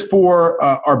 not just for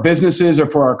our businesses or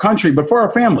for our country, but for our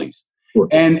families. Sure.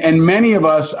 And many of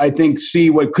us, I think, see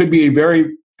what could be a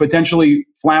very potentially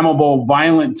flammable,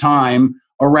 violent time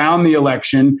around the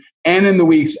election and in the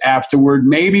weeks afterward,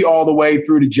 maybe all the way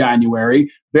through to January,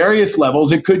 various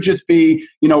levels. It could just be,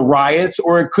 riots,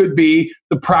 or it could be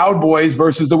the Proud Boys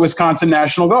versus the Wisconsin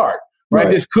National Guard, right?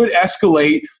 This could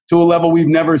escalate to a level we've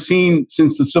never seen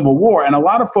since the Civil War. And a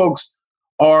lot of folks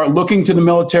are looking to the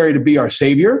military to be our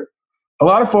savior. A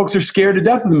lot of folks are scared to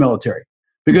death of the military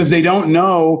because they don't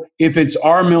know if it's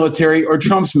our military or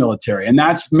Trump's military. And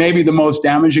that's maybe the most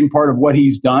damaging part of what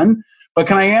he's done. But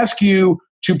can I ask you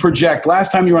to project?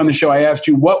 Last time you were on the show, I asked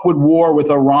you, what would war with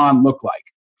Iran look like?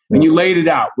 And you laid it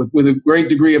out with a great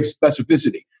degree of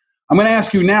specificity. I'm going to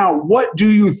ask you now, what do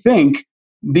you think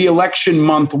the election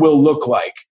month will look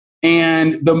like?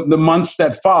 And the months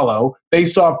that follow,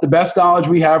 based off the best knowledge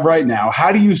we have right now,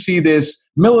 how do you see this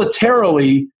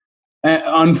militarily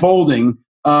unfolding,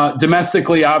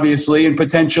 domestically, obviously, and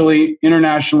potentially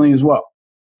internationally as well?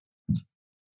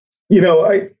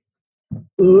 Let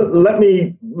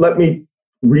me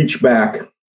reach back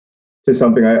to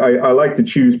something. I like to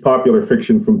choose popular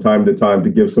fiction from time to time to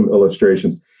give some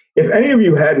illustrations. If any of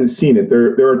you hadn't seen it,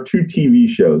 there are 2 TV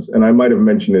shows, and I might have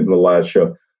mentioned it in the last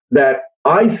show, that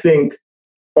I think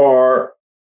are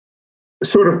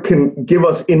sort of can give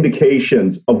us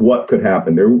indications of what could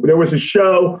happen. There was a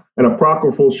show, an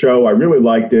apocryphal show, I really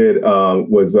liked it,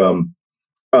 was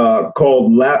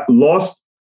called Last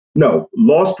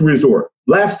Resort.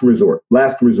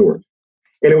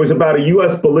 And it was about a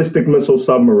U.S. ballistic missile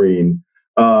submarine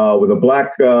with a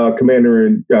black commander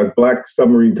and black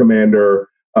submarine commander.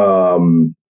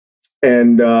 And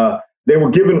they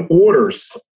were given orders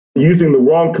using the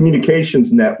wrong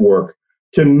communications network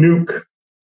to nuke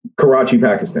Karachi,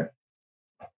 Pakistan.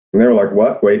 And they were like,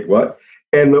 what? Wait, what?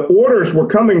 And the orders were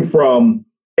coming from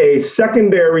a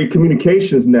secondary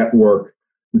communications network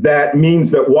that means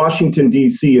that Washington,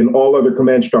 D.C. and all other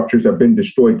command structures have been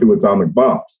destroyed through atomic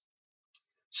bombs.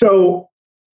 So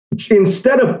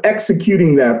instead of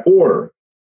executing that order,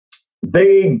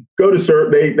 they go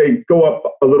up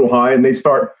a little high and they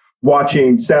start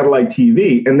watching satellite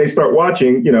TV, and they start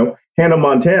watching, Hannah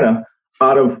Montana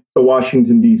out of the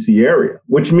Washington, D.C. area,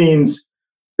 which means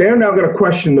they're now going to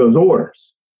question those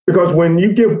orders. Because when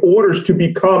you give orders to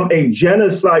become a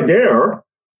genocidaire,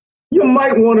 you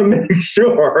might want to make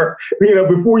sure,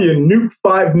 before you nuke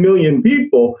 5 million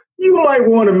people, you might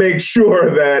want to make sure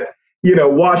that,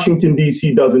 Washington,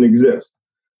 D.C. doesn't exist.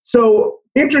 So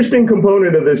interesting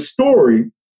component of this story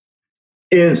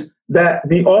is that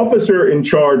the officer in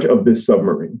charge of this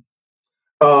submarine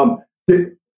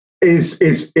is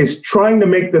trying to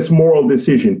make this moral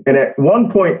decision. And at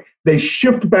one point, they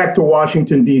shift back to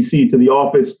Washington, D.C., to the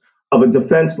office of a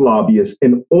defense lobbyist.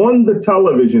 And on the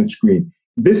television screen,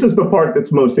 this is the part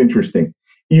that's most interesting.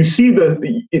 You see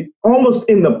almost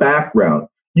in the background,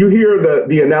 you hear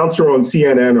the announcer on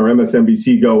CNN or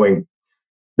MSNBC going,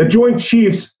 the Joint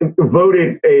Chiefs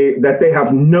voted that they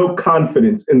have no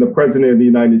confidence in the President of the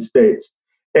United States.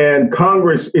 and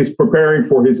Congress is preparing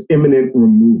for his imminent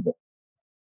removal.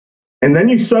 And then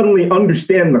you suddenly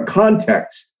understand the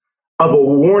context of a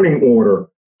warning order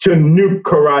to nuke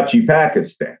Karachi,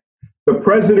 Pakistan. The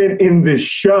president in this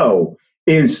show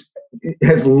has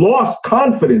lost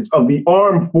confidence of the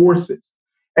armed forces.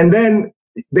 And then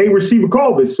they receive a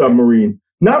call, this submarine,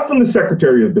 not from the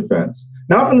Secretary of Defense,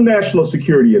 not from the National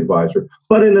Security Advisor,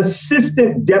 but an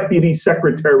assistant deputy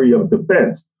secretary of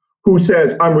defense who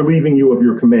says, I'm relieving you of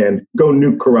your command, go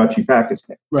nuke Karachi,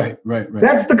 Pakistan. Right.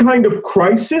 That's the kind of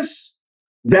crisis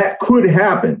that could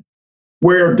happen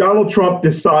where Donald Trump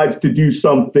decides to do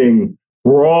something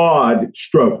broad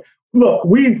stroke. Look,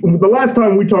 the last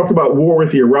time we talked about war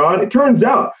with Iran, it turns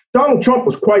out Donald Trump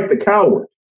was quite the coward.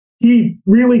 He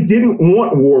really didn't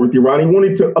want war with Iran. He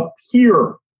wanted to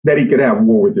appear that he could have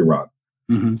war with Iran.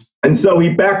 Mm-hmm. And so he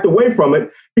backed away from it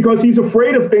because he's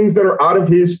afraid of things that are out of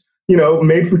his,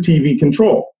 made-for-TV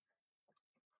control.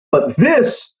 But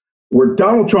this, where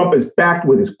Donald Trump is backed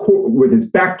with his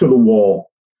back to the wall,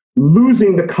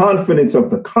 losing the confidence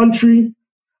of the country.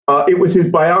 It was his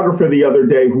biographer the other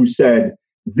day who said,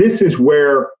 this is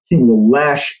where he will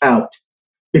lash out,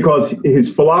 because his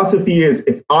philosophy is,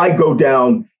 if I go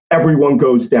down, everyone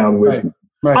goes down with me.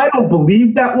 Right. I don't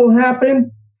believe that will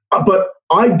happen, but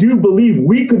I do believe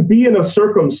we could be in a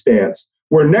circumstance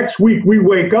where next week we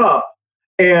wake up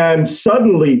and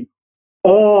suddenly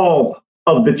all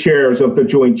of the chairs of the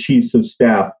Joint Chiefs of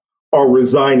Staff are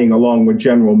resigning along with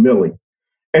General Milley.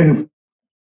 And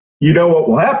you know what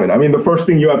will happen? I mean, the first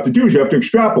thing you have to do is you have to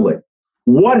extrapolate.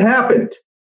 What happened?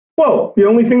 Well, the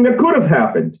only thing that could have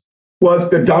happened was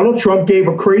that Donald Trump gave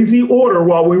a crazy order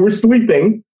while we were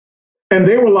sleeping, and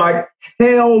they were like,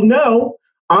 hell no,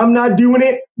 I'm not doing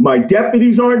it. My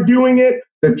deputies aren't doing it.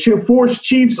 The force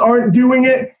chiefs aren't doing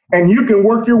it. And you can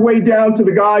work your way down to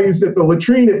the guy who's at the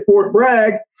latrine at Fort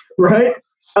Bragg, right?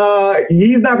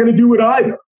 He's not going to do it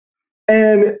either.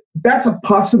 And that's a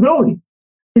possibility,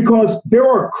 because there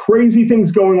are crazy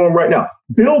things going on right now.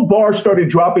 Bill Barr started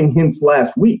dropping hints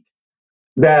last week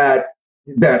that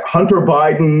Hunter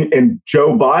Biden and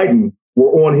Joe Biden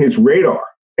were on his radar.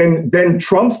 And then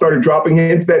Trump started dropping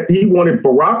hints that he wanted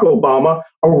Barack Obama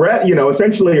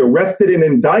essentially arrested and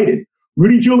indicted.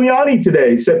 Rudy Giuliani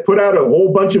today put out a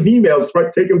whole bunch of emails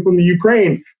taken from the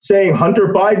Ukraine saying Hunter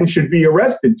Biden should be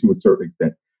arrested to a certain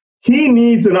extent. He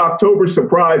needs an October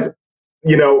surprise,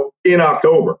 in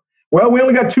October. Well, we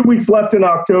only got 2 weeks left in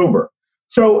October.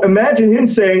 So imagine him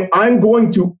saying, I'm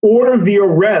going to order the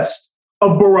arrest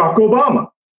of Barack Obama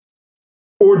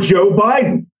or Joe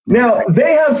Biden. Now,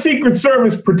 they have Secret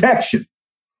Service protection.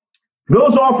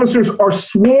 Those officers are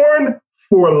sworn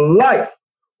for life.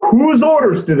 Whose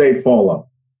orders do they follow?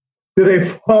 Do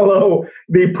they follow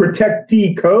the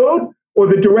protectee code or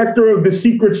the director of the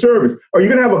Secret Service? Are you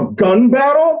going to have a gun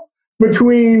battle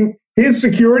between his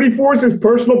security force, his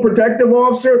personal protective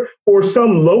officer, or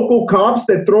some local cops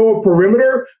that throw a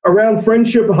perimeter around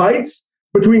Friendship Heights,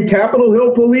 between Capitol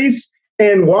Hill Police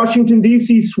and Washington,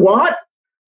 D.C. SWAT?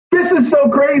 This is so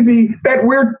crazy that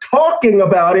we're talking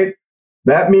about it.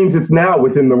 That means it's now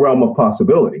within the realm of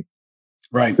possibility.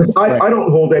 Right. I don't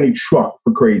hold any truck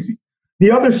for crazy.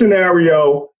 The other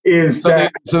scenario is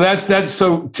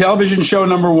so television show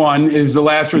number one is The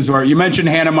Last Resort. You mentioned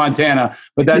Hannah Montana,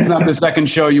 but that's not the second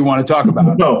show you want to talk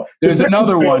about. No, there's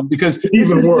another one, because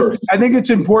even worse. I think it's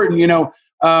important.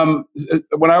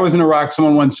 When I was in Iraq,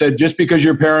 someone once said, just because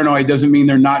you're paranoid doesn't mean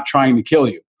they're not trying to kill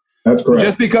you. That's correct.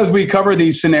 Just because we cover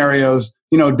these scenarios,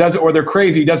 or they're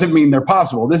crazy, doesn't mean they're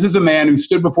possible. This is a man who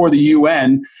stood before the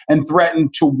UN and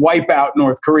threatened to wipe out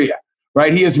North Korea.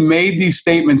 Right? He has made these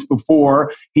statements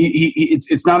before.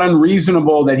 It's not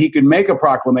unreasonable that he could make a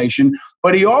proclamation,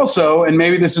 but he also, and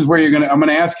maybe this is where I'm going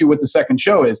to ask you what the second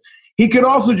show is. He could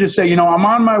also just say, I'm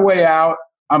on my way out.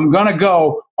 I'm going to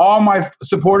go. All my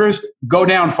supporters go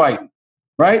down fighting.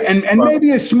 Right? And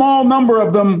maybe a small number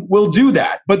of them will do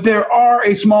that, but there are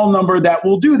a small number that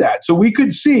will do that. So we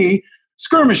could see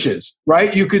skirmishes,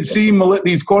 right? You could see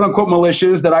these quote unquote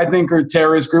militias that I think are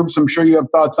terrorist groups. I'm sure you have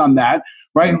thoughts on that,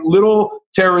 right? Little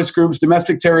terrorist groups,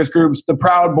 domestic terrorist groups, the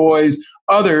Proud Boys,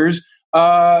 others,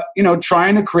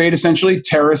 trying to create essentially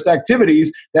terrorist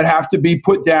activities that have to be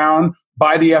put down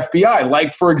by the FBI,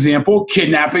 like, for example,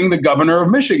 kidnapping the governor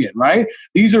of Michigan, right?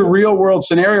 These are real world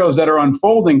scenarios that are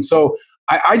unfolding. So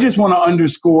I just want to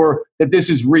underscore that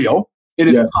this is real. It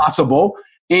is possible.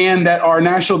 And that our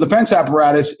national defense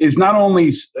apparatus is not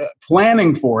only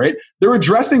planning for it, they're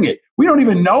addressing it. We don't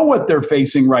even know what they're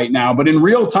facing right now, but in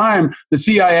real time, the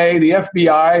CIA, the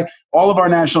FBI, all of our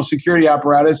national security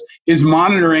apparatus is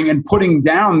monitoring and putting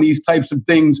down these types of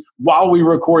things while we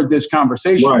record this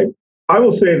conversation. Right. I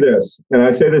will say this, and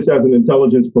I say this as an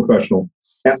intelligence professional,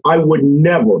 and I would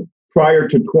never, prior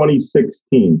to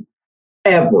 2016,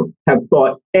 ever have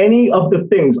thought any of the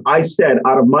things I said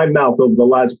out of my mouth over the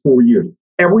last 4 years,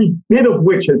 every bit of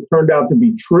which has turned out to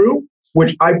be true,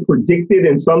 which I predicted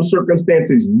in some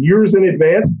circumstances years in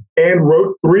advance and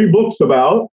wrote 3 books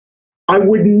about. I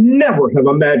would never have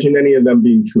imagined any of them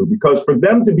being true, because for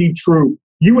them to be true,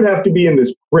 you would have to be in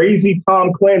this crazy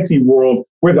Tom Clancy world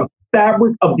where the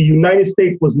fabric of the United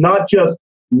States was not just,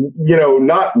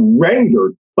 not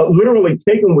rendered, but literally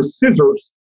taken with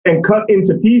scissors and cut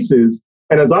into pieces.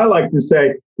 And as I like to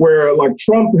say, where like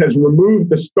Trump has removed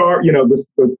the star,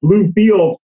 the blue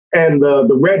field and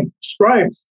the red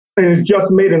stripes, and has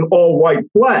just made an all-white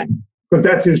flag, because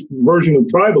that's his version of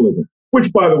tribalism,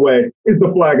 which, by the way, is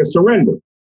the flag of surrender.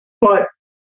 But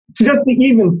just to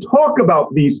even talk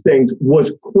about these things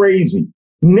was crazy.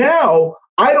 Now,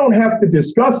 I don't have to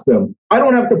discuss them. I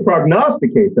don't have to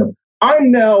prognosticate them.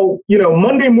 I'm now,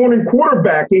 Monday morning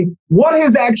quarterbacking what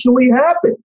has actually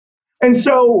happened. And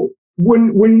so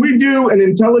when we do an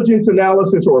intelligence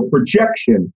analysis or a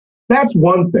projection, that's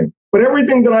one thing. But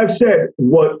everything that I've said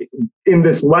in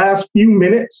this last few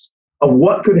minutes of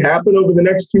what could happen over the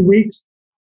next 2 weeks,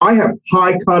 I have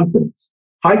high confidence.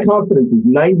 High confidence is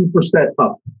 90%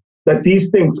 up that these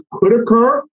things could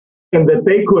occur and that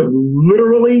they could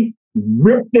literally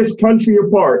rip this country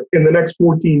apart in the next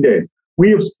 14 days.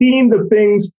 We have seen the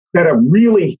things that have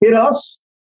really hit us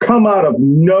come out of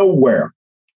nowhere.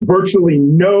 Virtually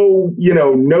no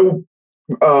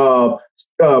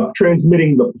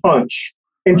transmitting the punch.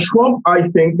 And Trump, I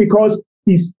think, because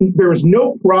there is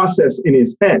no process in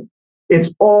his head. It's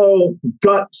all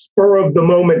gut, spur of the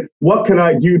moment. What can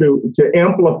I do to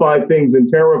amplify things and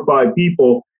terrify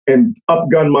people and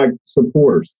upgun my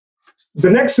supporters? The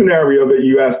next scenario that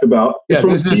you asked about. Yeah,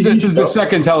 this is the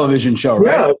second television show,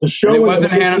 right? Yeah, the show. It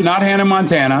wasn't not Hannah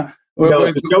Montana,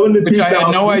 no, the show in the which I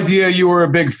had no idea you were a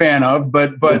big fan of,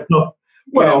 but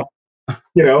well,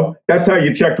 that's how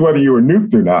you checked whether you were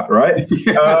nuked or not, right?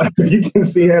 You can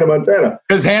see Hannah Montana.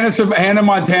 Because Hannah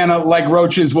Montana, like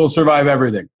roaches, will survive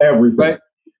everything. Everything. Right?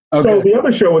 Okay. So the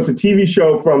other show was a TV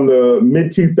show from the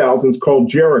mid-2000s called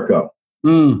Jericho.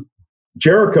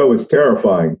 Jericho is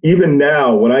terrifying. Even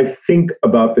now, when I think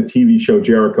about the TV show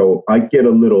Jericho, I get a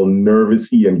little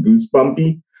nervousy and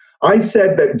goosebumpy. I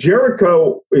said that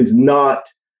Jericho is not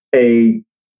a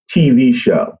TV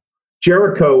show.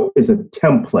 Jericho is a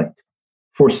template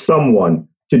for someone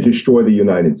to destroy the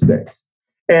United States.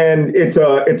 And it's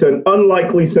an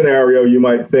unlikely scenario, you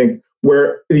might think,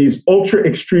 where these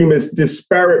ultra-extremist,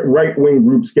 disparate right-wing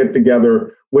groups get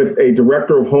together with a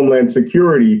director of Homeland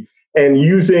Security and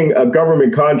using a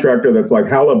government contractor that's like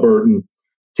Halliburton,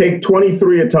 take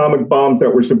 23 atomic bombs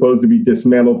that were supposed to be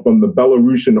dismantled from the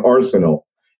Belarusian arsenal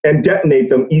and detonate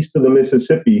them east of the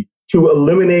Mississippi to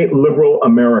eliminate liberal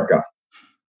America.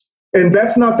 And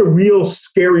that's not the real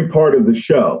scary part of the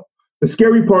show. The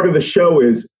scary part of the show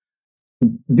is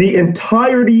the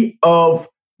entirety of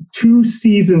 2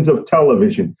 seasons of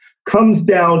television comes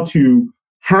down to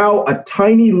how a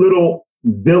tiny little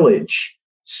village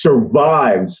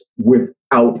survives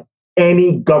without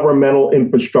any governmental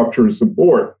infrastructure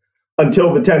support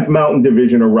until the 10th Mountain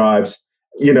Division arrives,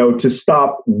 to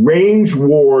stop range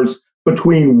wars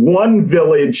between one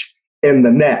village and the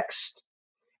next.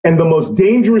 And the most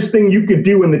dangerous thing you could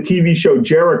do in the TV show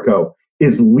Jericho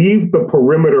is leave the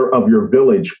perimeter of your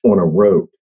village on a road.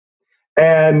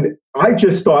 And I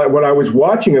just thought, when I was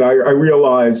watching it, I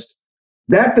realized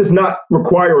that does not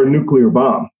require a nuclear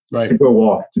bomb to go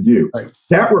off to do. Right.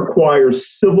 That requires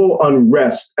civil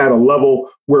unrest at a level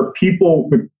where people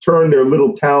could turn their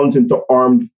little towns into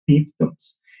armed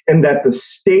fiefdoms, and that the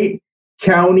state,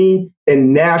 county,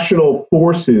 and national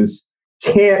forces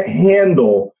can't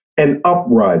handle an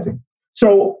uprising.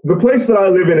 So the place that I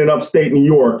live in upstate New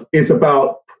York is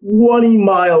about 20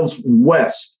 miles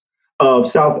west of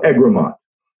South Egremont,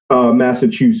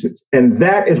 Massachusetts. And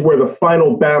that is where the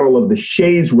final battle of the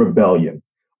Shays Rebellion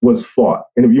was fought.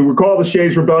 And if you recall the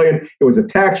Shays Rebellion, it was a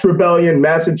tax rebellion,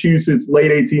 Massachusetts,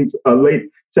 late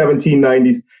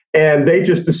 1790s. And they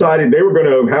just decided they were going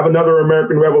to have another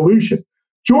American Revolution.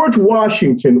 George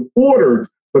Washington ordered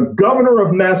the governor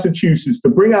of Massachusetts to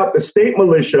bring out the state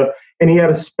militia, and he had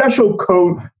a special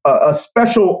code, a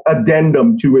special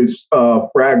addendum to his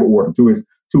frag order, to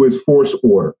his force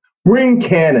order. Bring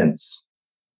cannons.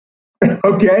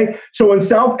 Okay? So in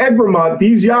South Egremont,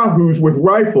 these yahoos with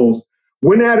rifles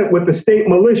went at it with the state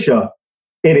militia,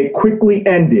 and it quickly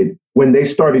ended when they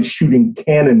started shooting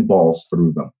cannonballs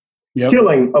through them,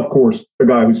 killing, of course, the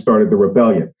guy who started the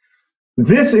rebellion.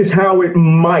 This is how it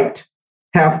might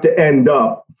have to end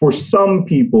up for some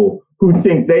people who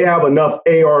think they have enough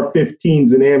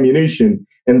AR-15s and ammunition,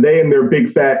 and they and their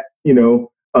big fat,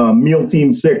 Meal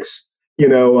Team 6,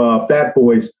 fat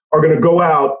boys are going to go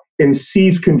out and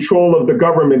seize control of the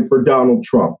government for Donald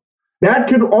Trump. That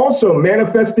could also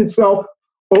manifest itself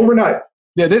overnight.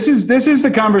 Yeah, this is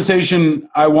the conversation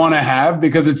I want to have,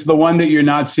 because it's the one that you're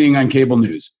not seeing on cable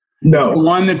news. No. It's the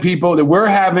one that we're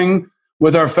having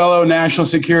with our fellow national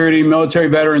security, military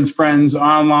veterans friends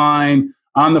online,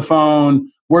 on the phone.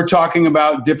 We're talking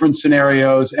about different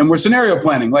scenarios, and we're scenario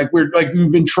planning like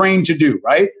we've been trained to do,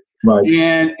 right? Right.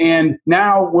 And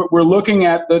now we're looking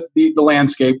at the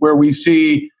landscape where we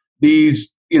see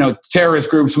these, terrorist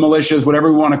groups, militias,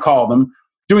 whatever we want to call them,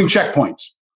 doing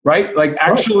checkpoints, right? Like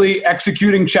actually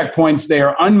executing checkpoints. They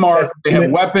are unmarked. They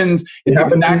have weapons. It's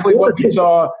exactly what we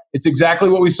saw. It's exactly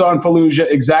what we saw in Fallujah,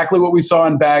 exactly what we saw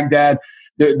in Baghdad.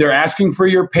 They're asking for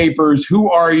your papers. Who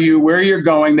are you? Where you're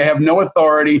going? They have no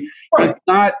authority. Right. It's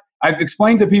not. I've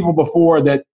explained to people before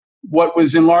that what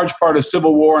was in large part a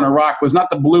civil war in Iraq was not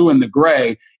the blue and the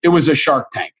gray. It was a shark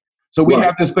tank. So we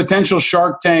have this potential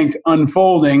shark tank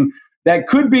unfolding that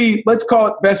could be, let's call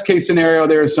it best case scenario.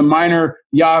 There are some minor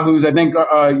yahoos. I think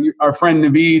our friend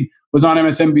Naveed was on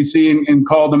MSNBC and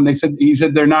called them. He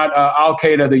said they're not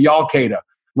Al-Qaeda, the Yal-Qaeda,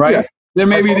 right? Yeah. There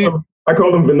may be these. I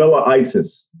call them vanilla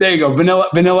ISIS. There you go,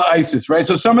 vanilla ISIS, right?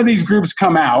 So some of these groups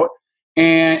come out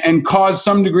and cause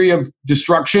some degree of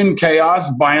destruction, chaos,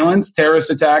 violence, terrorist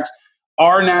attacks.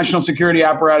 Our national security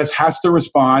apparatus has to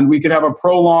respond. We could have a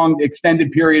prolonged,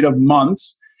 extended period of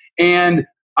months. And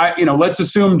let's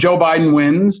assume Joe Biden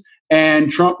wins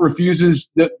and Trump refuses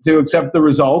to accept the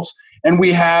results. And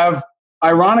we have,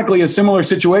 ironically, a similar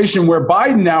situation where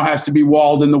Biden now has to be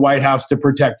walled in the White House to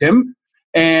protect him.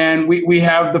 And we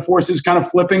have the forces kind of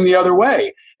flipping the other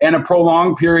way and a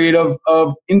prolonged period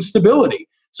of instability.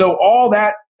 So all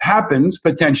that happens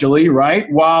potentially, right,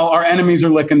 while our enemies are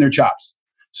licking their chops.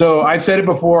 So I've said it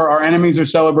before, our enemies are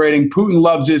celebrating. Putin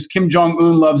loves this. Kim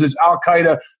Jong-un loves this.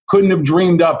 Al-Qaeda couldn't have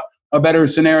dreamed up a better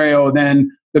scenario than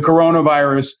the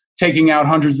coronavirus taking out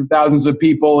hundreds of thousands of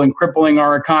people and crippling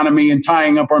our economy and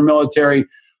tying up our military.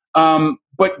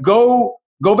 But go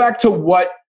back to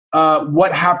what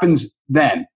happens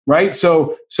then, right?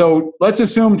 So let's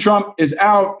assume Trump is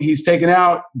out. He's taken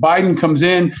out. Biden comes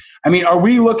in. I mean, are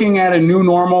we looking at a new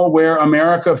normal where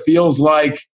America feels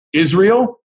like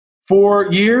Israel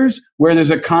for years, where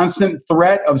there's a constant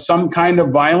threat of some kind of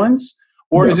violence?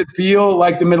 Or does it feel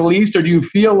like the Middle East, or do you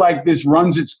feel like this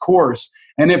runs its course?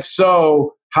 And if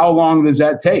so, how long does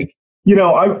that take?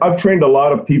 I've trained a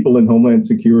lot of people in Homeland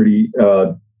Security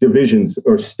divisions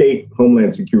or state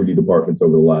Homeland Security departments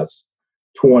over the last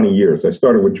 20 years. I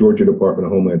started with Georgia Department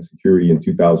of Homeland Security in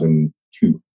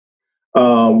 2002,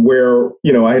 where,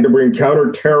 I had to bring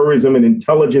counterterrorism and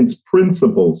intelligence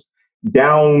principles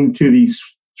down to the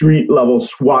street level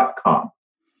SWAT cop.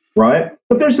 Right.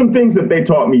 But there's some things that they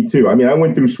taught me, too. I mean, I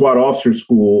went through SWAT officer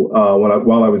school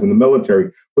while I was in the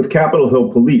military with Capitol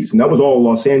Hill Police. And that was all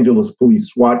Los Angeles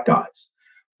police SWAT guys.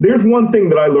 There's one thing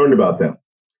that I learned about them.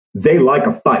 They like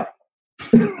a fight.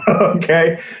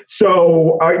 OK,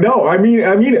 so I mean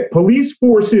it. Police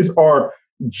forces are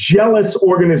jealous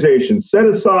organizations. Set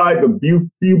aside the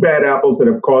few bad apples that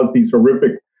have caused these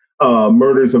horrific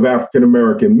murders of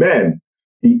African-American men.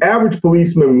 The average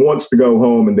policeman wants to go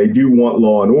home, and they do want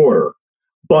law and order.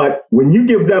 But when you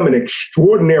give them an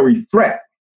extraordinary threat,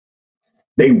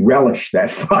 they relish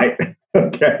that fight.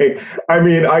 Okay. I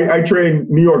mean, I trained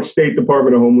New York State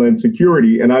Department of Homeland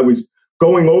Security, and I was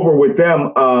going over with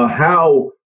them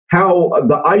how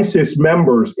the ISIS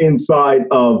members inside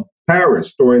of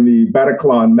Paris during the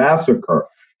Bataclan massacre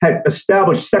had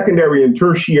established secondary and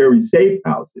tertiary safe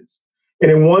houses. And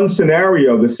in one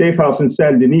scenario, the safe house in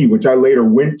Saint Denis, which I later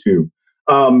went to,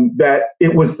 that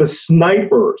it was the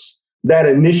snipers that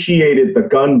initiated the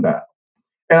gun battle.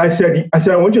 And I said,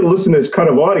 I want you to listen to this cut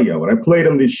of audio. And I played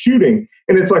them this shooting,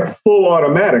 and it's like full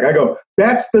automatic. I go,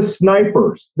 that's the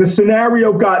snipers. The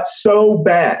scenario got so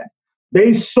bad.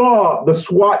 They saw the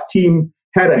SWAT team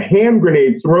had a hand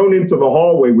grenade thrown into the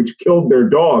hallway, which killed their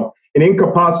dog and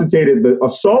incapacitated the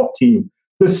assault team.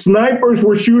 The snipers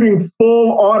were shooting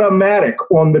full automatic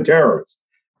on the terrorists.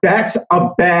 That's a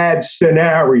bad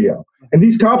scenario. And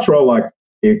these cops are all like,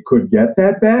 it could get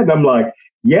that bad? And I'm like,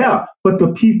 yeah, but the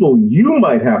people you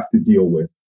might have to deal with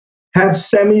have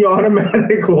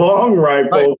semi-automatic long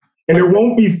rifles, and there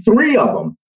won't be 3 of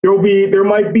them. There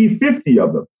might be 50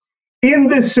 of them. In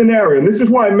this scenario, and this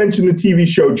is why I mentioned the TV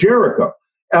show Jericho,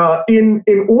 in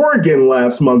Oregon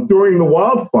last month during the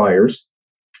wildfires,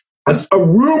 a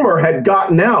rumor had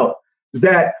gotten out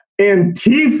that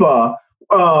Antifa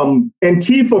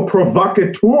Antifa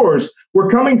provocateurs were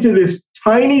coming to this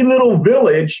tiny little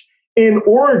village in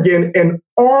Oregon, and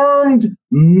armed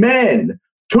men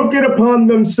took it upon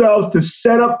themselves to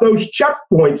set up those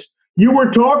checkpoints you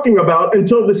were talking about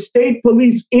until the state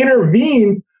police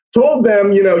intervened, told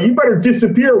them, you better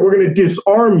disappear. We're going to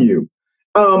disarm you.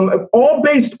 All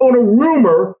based on a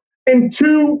rumor and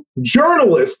 2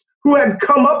 journalists who had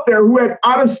come up there who had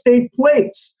out-of-state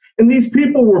plates. And these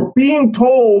people were being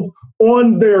told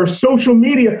on their social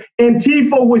media,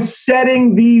 Antifa was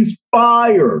setting these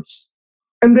fires.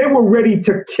 And they were ready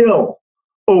to kill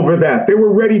over that. They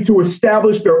were ready to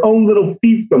establish their own little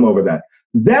fiefdom over that.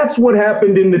 That's what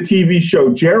happened in the TV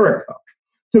show Jericho,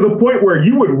 to the point where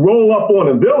you would roll up on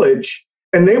a village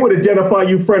and they would identify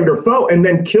you friend or foe and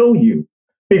then kill you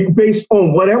based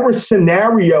on whatever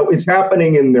scenario is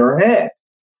happening in their head.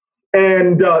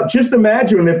 And just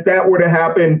imagine if that were to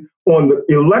happen on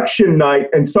the election night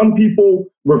and some people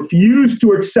refuse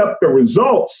to accept the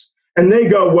results and they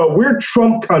go, well, we're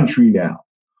Trump country now,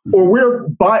 or we're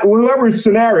by whatever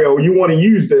scenario you want to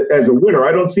use it as a winner.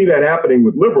 I don't see that happening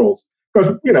with liberals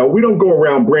because, we don't go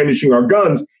around brandishing our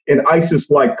guns in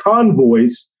ISIS-like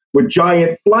convoys with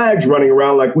giant flags running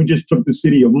around like we just took the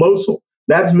city of Mosul.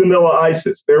 That's vanilla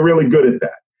ISIS. They're really good at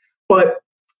that. But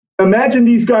imagine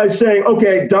these guys saying,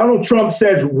 okay, Donald Trump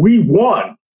says we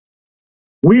won,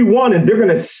 and they're going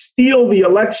to steal the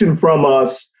election from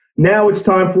us. Now it's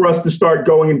time for us to start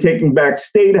going and taking back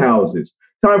state houses.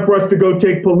 Time for us to go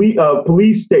take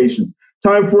police stations.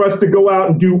 Time for us to go out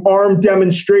and do armed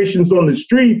demonstrations on the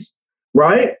streets,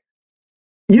 right?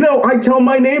 I tell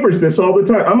my neighbors this all the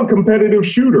time. I'm a competitive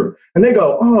shooter. And they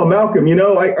go, oh, Malcolm,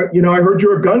 I heard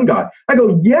you're a gun guy. I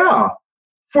go, yeah,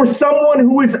 for someone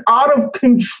who is out of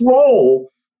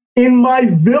control in my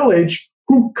village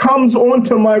who comes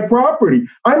onto my property.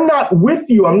 I'm not with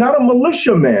you. I'm not a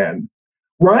militiaman,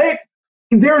 right?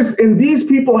 And these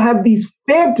people have these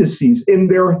fantasies in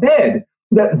their head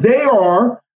that they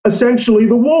are essentially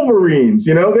the Wolverines.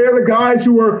 They're the guys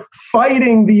who are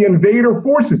fighting the invader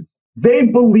forces. They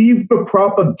believe the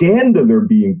propaganda they're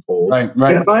being told. Right.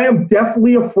 And I am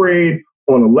definitely afraid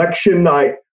on election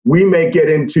night, we may get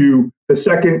into the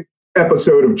second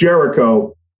episode of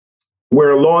Jericho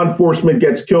where law enforcement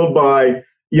gets killed by,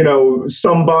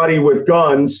 somebody with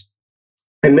guns.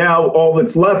 And now all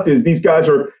that's left is these guys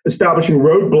are establishing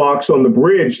roadblocks on the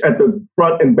bridge at the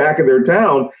front and back of their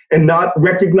town and not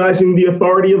recognizing the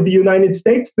authority of the United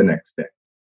States the next day.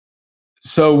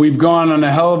 So we've gone on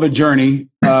a hell of a journey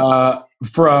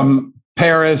from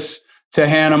Paris to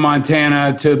Hannah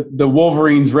Montana to the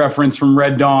Wolverines reference from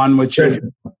Red Dawn, which is,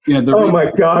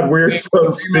 my God, we're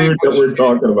so screwed that we're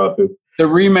talking about this. The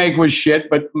remake was shit,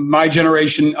 but my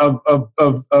generation of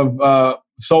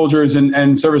soldiers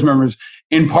and service members,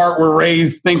 in part, were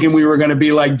raised thinking we were going to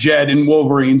be like Jed in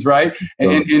Wolverines, right?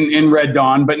 In Red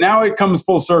Dawn. But now it comes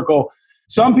full circle.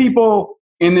 Some people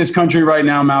in this country right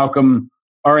now, Malcolm,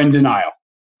 are in denial,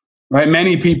 right?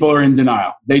 Many people are in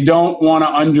denial. They don't want to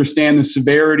understand the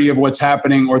severity of what's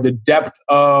happening or the depth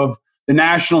of the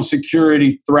national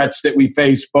security threats that we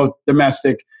face, both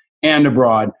domestic and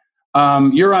abroad.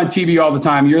 You're on TV all the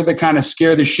time. You're the kind of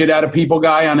scare the shit out of people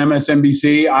guy on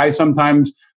MSNBC. I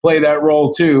sometimes play that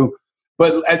role too.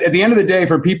 But at the end of the day,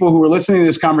 for people who are listening to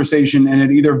this conversation and it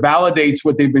either validates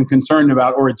what they've been concerned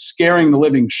about or it's scaring the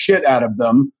living shit out of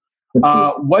them,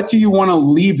 what do you want to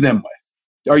leave them with?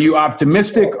 Are you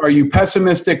optimistic? Are you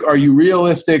pessimistic? Are you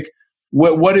realistic?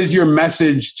 What is your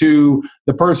message to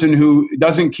the person who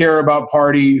doesn't care about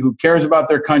party, who cares about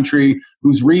their country,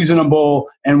 who's reasonable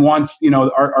and wants,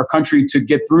 our country to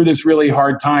get through this really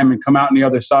hard time and come out on the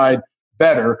other side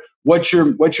better? What's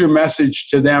your message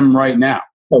to them right now?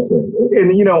 Okay.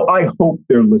 And, I hope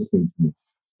they're listening to me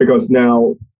because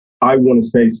now I want to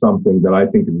say something that I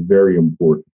think is very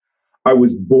important. I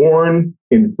was born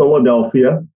in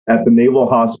Philadelphia at the Naval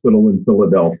Hospital in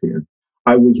Philadelphia.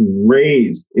 I was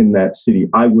raised in that city.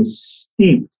 I was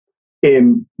steeped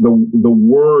in the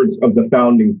words of the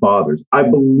founding fathers. I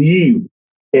believed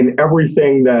in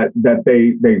everything that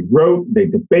they wrote, they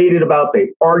debated about, they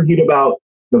argued about,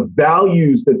 the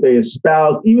values that they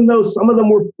espoused, even though some of them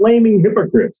were flaming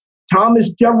hypocrites. Thomas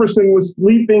Jefferson was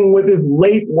sleeping with his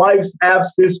late wife's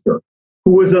half-sister,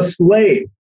 who was a slave,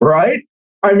 right?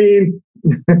 I mean,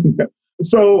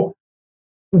 so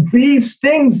these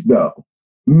things, though,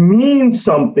 mean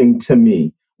something to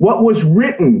me. What was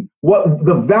written, what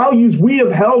the values we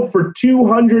have held for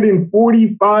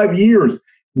 245 years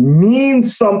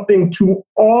means something to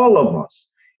all of us.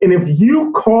 And if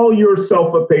you call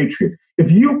yourself a patriot, if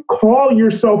you call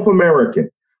yourself American,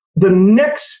 the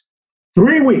next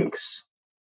 3 weeks,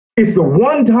 is the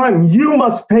one time you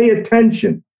must pay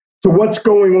attention to what's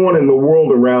going on in the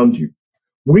world around you.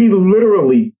 We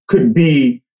literally could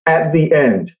be at the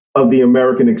end of the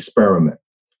American experiment.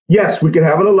 Yes, we could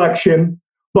have an election,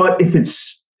 but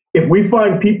if we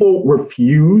find people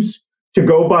refuse to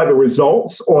go by the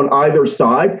results on either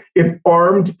side, if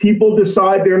armed people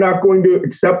decide they're not going to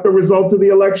accept the results of the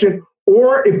election,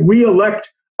 or if we elect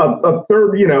a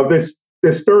third,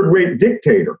 this third-rate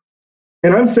dictator.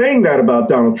 And I'm saying that about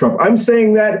Donald Trump. I'm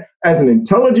saying that as an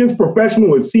intelligence professional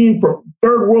who has seen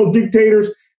third world dictators,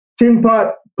 tin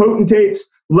pot potentates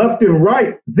left and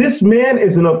right. This man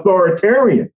is an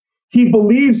authoritarian. He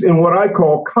believes in what I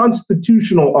call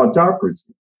constitutional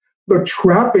autocracy, the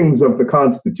trappings of the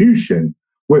Constitution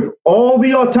with all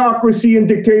the autocracy and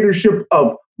dictatorship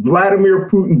of Vladimir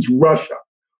Putin's Russia.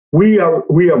 We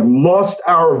have lost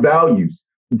our values.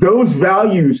 Those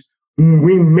values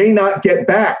we may not get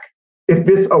back if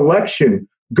this election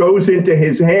goes into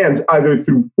his hands either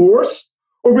through force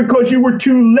or because you were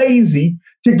too lazy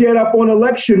to get up on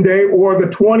election day or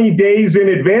the 20 days in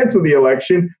advance of the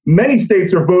election. Many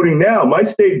states are voting now. My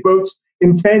state votes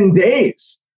in 10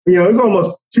 days. There's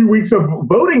almost 2 weeks of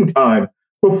voting time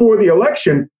before the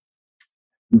election.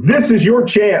 This is your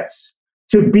chance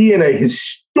to be in a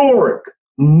historic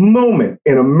moment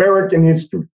in American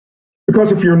history.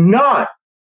 Because if you're not,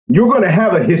 you're going to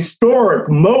have a historic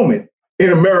moment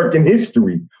in American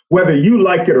history, whether you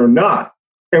like it or not.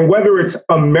 And whether it's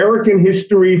American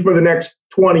history for the next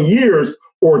 20 years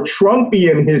or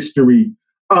Trumpian history,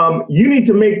 you need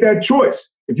to make that choice.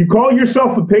 If you call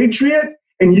yourself a patriot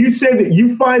and you say that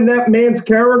you find that man's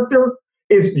character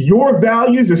is your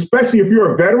values, especially if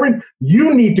you're a veteran,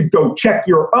 you need to go check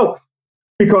your oath,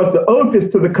 because the oath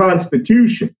is to the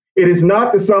Constitution. It is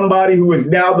not to somebody who is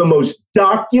now the most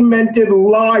documented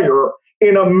liar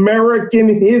in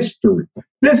American history.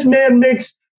 This man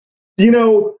makes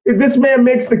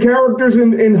the characters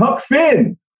in Huck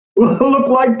Finn look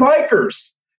like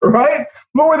pikers, right?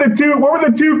 What were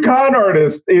the two con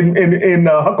artists in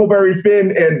Huckleberry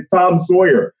Finn and Tom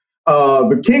Sawyer?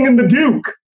 The King and the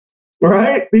Duke,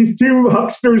 right? These two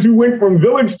hucksters who went from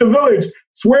village to village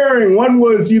swearing. One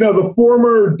was, the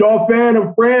former Dauphin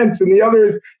of France, and the other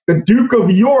is the Duke of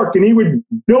York, and he would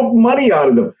build money out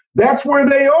of them. That's where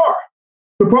they are.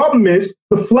 The problem is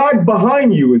the flag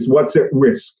behind you is what's at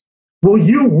risk. Will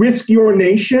you risk your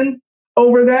nation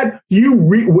over that?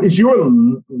 Is your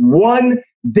one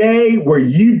day where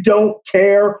you don't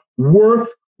care worth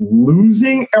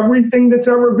losing everything that's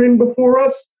ever been before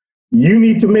us? You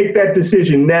need to make that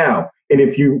decision now.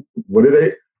 And what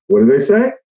do they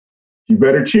say? You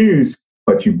better choose,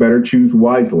 but you better choose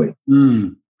wisely.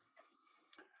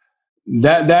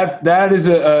 That is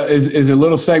a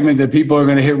little segment that people are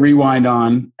going to hit rewind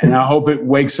on, and I hope it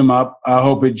wakes them up. I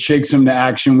hope it shakes them to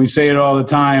action. We say it all the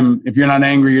time: if you're not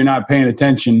angry, you're not paying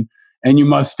attention, and you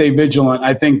must stay vigilant.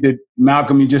 I think that,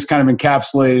 Malcolm, you just kind of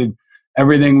encapsulated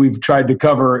everything we've tried to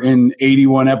cover in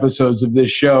 81 episodes of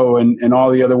this show and all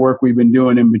the other work we've been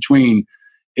doing in between.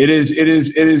 It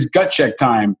is gut check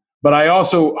time, but I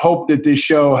also hope that this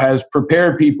show has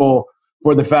prepared people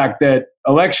for the fact that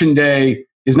Election Day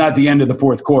is not the end of the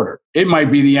fourth quarter. It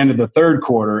might be the end of the third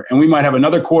quarter, and we might have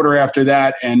another quarter after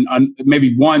that, and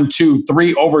maybe 1, 2,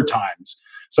 3 overtimes.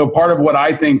 So part of what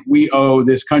I think we owe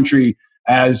this country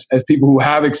as people who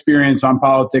have experience on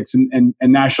politics and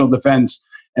national defense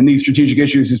and these strategic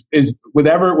issues is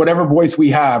whatever voice we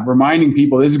have, reminding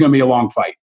people this is going to be a long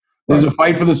fight. This is a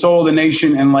fight for the soul of the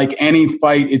nation, and like any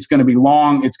fight, it's going to be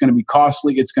long, it's going to be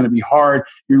costly, it's going to be hard.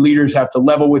 Your leaders have to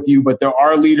level with you, but there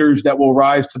are leaders that will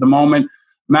rise to the moment.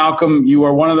 Malcolm, you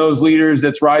are one of those leaders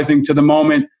that's rising to the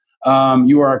moment.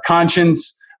 You are a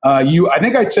conscience. I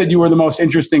think I said you were the most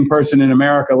interesting person in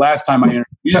America last time I interviewed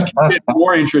you. Just keep it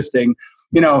more interesting.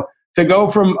 To go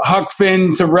from Huck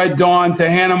Finn to Red Dawn to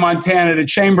Hannah Montana to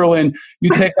Chamberlain, you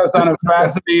take us on a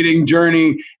fascinating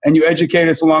journey and you educate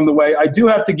us along the way. I do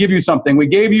have to give you something. We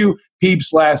gave you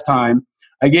Peeps last time.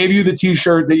 I gave you the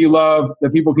T-shirt that you love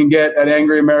that people can get at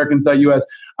angryamericans.us.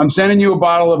 I'm sending you a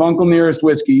bottle of Uncle Nearest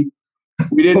whiskey.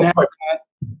 We didn't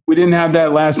have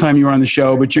that last time you were on the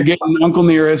show, but you're getting Uncle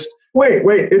Nearest.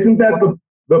 Wait, isn't that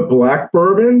the black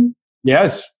bourbon?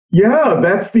 Yes. Yeah,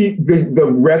 that's the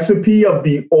recipe of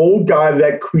the old guy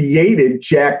that created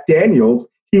Jack Daniels.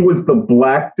 He was the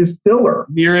black distiller.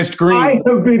 Nearest Green. I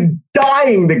have been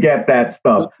dying to get that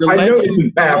stuff. The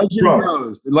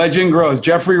legend grows.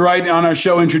 Jeffrey Wright on our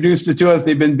show introduced it to us.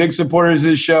 They've been big supporters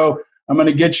of this show. I'm going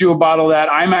to get you a bottle of that.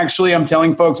 I'm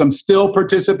telling folks, I'm still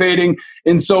participating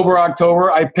in Sober October.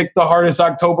 I picked the hardest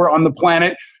October on the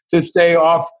planet to stay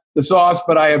off the sauce,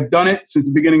 but I have done it since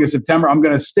the beginning of September. I'm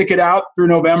going to stick it out through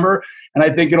November, and I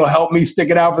think it'll help me stick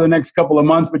it out for the next couple of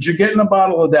months. But you're getting a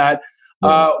bottle of that.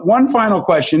 One final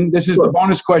question. This is the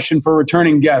bonus question for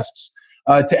returning guests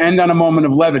to end on a moment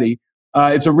of levity.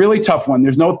 It's a really tough one.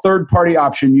 There's no third-party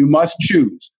option. You must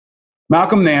choose.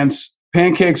 Malcolm Nance,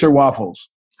 pancakes or waffles?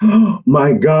 Oh,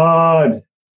 my God.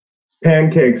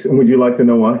 Pancakes. And would you like to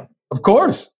know why? Of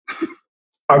course.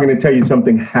 I'm going to tell you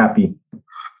something happy.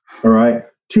 All right.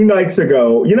 2 nights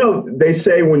ago, they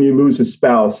say when you lose a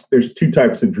spouse, there's 2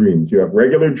 types of dreams. You have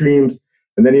regular dreams,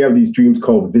 and then you have these dreams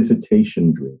called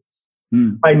visitation dreams.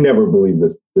 I never believed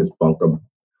this bunkum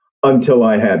until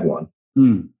I had one.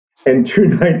 And 2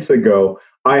 nights ago,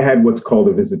 I had what's called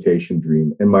a visitation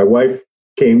dream. And my wife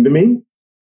came to me,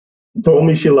 told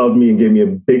me she loved me, and gave me a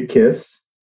big kiss.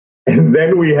 And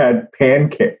then we had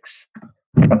pancakes.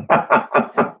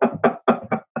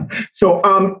 So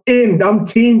I'm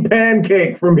team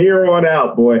pancake from here on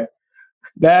out, boy.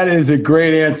 That is a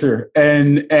great answer.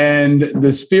 And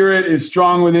the spirit is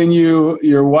strong within you.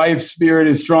 Your wife's spirit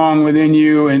is strong within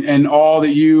you, and all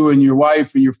that you and your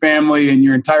wife and your family and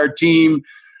your entire team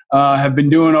have been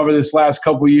doing over this last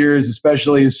couple of years,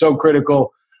 especially, is so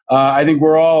critical. I think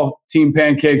we're all team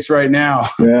pancakes right now.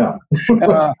 Yeah.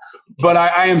 But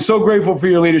I am so grateful for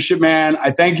your leadership, man.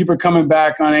 I thank you for coming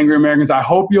back on Angry Americans. I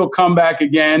hope you'll come back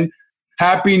again.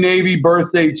 Happy Navy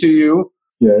birthday to you.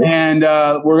 Yeah. And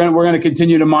we're gonna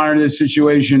continue to monitor this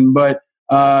situation. But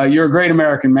you're a great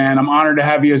American, man. I'm honored to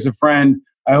have you as a friend.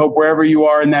 I hope wherever you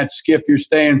are in that skiff, you're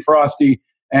staying frosty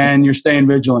and you're staying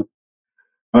vigilant.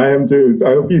 I am too. I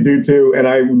hope you do too. And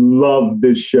I love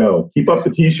this show. Keep up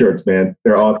the T-shirts, man.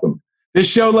 They're awesome. This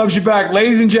show loves you back.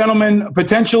 Ladies and gentlemen,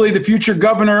 potentially the future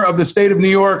governor of the state of New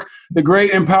York, the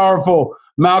great and powerful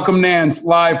Malcolm Nance,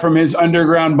 live from his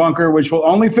underground bunker, which will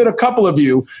only fit a couple of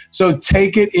you. So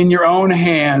take it in your own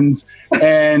hands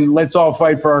and let's all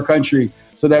fight for our country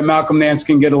so that Malcolm Nance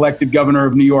can get elected governor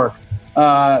of New York.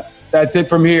 That's it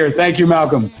from here. Thank you,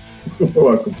 Malcolm. You're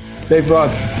welcome. Stay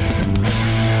frosty.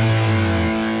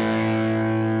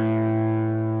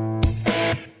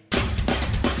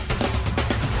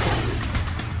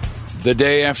 The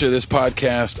day after this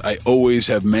podcast, I always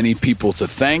have many people to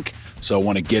thank, so I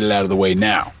want to get it out of the way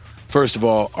now. First of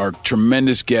all, our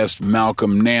tremendous guest,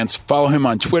 Malcolm Nance. Follow him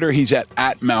on Twitter. He's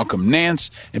at Malcolm Nance,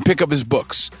 and pick up his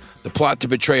books. The Plot to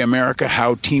Betray America,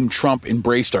 How Team Trump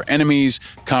Embraced Our Enemies,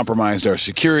 Compromised Our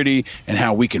Security, and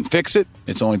How We Can Fix It.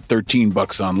 It's only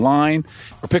 $13 online.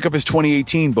 Or pick up his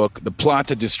 2018 book, The Plot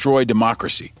to Destroy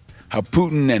Democracy, How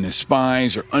Putin and his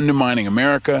spies are undermining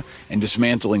America and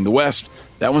dismantling the West.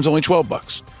 That one's only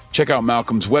 $12. Check out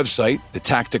Malcolm's website,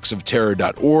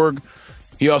 thetacticsofterror.org.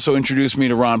 He also introduced me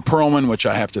to Ron Perlman, which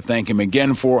I have to thank him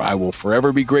again for. I will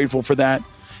forever be grateful for that.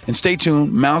 And stay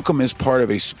tuned. Malcolm is part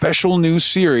of a special new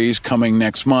series coming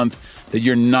next month that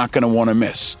you're not going to want to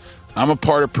miss. I'm a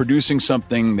part of producing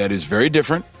something that is very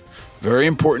different, very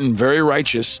important, very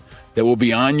righteous, that will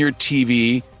be on your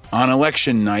TV on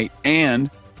election night and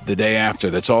the day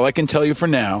after. That's all I can tell you for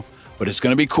now. But it's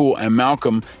going to be cool, and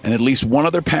Malcolm and at least one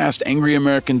other past Angry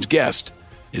Americans guest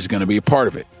is going to be a part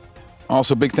of it.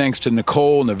 Also, big thanks to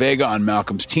Nicole Navega on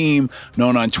Malcolm's team,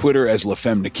 known on Twitter as La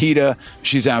Femme Nikita.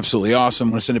 She's absolutely awesome.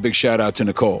 I want to send a big shout out to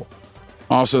Nicole.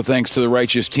 Also, thanks to the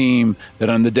Righteous team that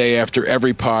on the day after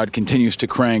every pod continues to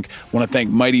crank. I want to thank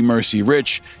Mighty Mercy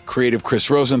Rich, creative Chris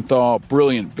Rosenthal,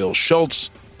 brilliant Bill Schultz.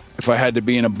 If I had to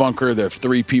be in a bunker, there are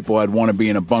 3 people I'd want to be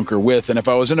in a bunker with. And if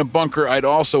I was in a bunker, I'd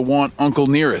also want Uncle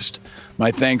Nearest. My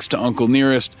thanks to Uncle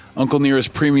Nearest. Uncle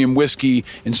Nearest Premium Whiskey,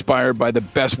 inspired by the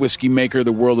best whiskey maker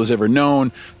the world has ever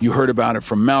known. You heard about it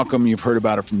from Malcolm. You've heard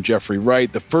about it from Jeffrey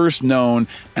Wright, the first known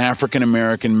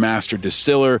African-American master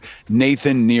distiller,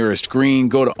 Nathan Nearest Green.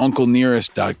 Go to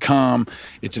UncleNearest.com.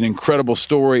 It's an incredible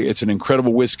story. It's an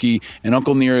incredible whiskey. And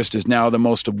Uncle Nearest is now the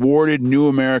most awarded new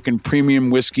American premium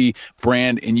whiskey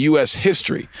brand in U.S.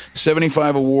 history.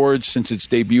 75 awards since its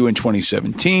debut in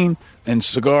 2017. And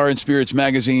Cigar and Spirits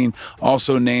magazine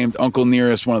also named Uncle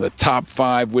Nearest one of the top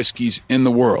 5 whiskeys in the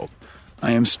world.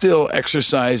 I am still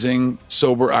exercising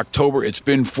sober October. It's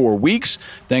been 4 weeks.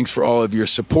 Thanks for all of your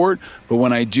support. But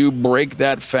when I do break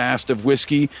that fast of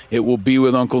whiskey, it will be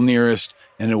with Uncle Nearest,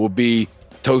 and it will be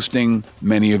toasting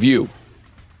many of you.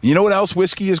 You know what else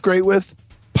whiskey is great with?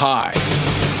 Pie.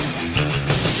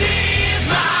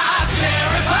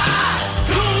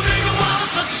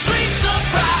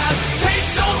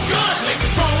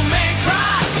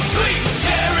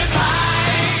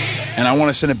 And I want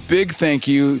to send a big thank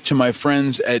you to my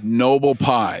friends at Noble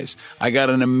Pies. I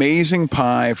got an amazing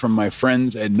pie from my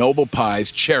friends at Noble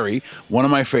Pies, Cherry, one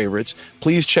of my favorites.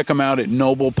 Please check them out at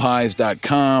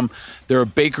noblepies.com. They're a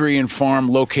bakery and farm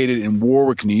located in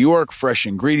Warwick, New York. Fresh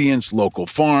ingredients, local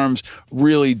farms,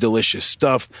 really delicious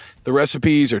stuff. The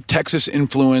recipes are Texas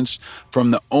influenced from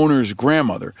the owner's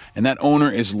grandmother, and that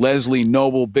owner is Leslie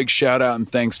Noble. Big shout out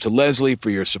and thanks to Leslie for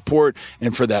your support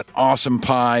and for that awesome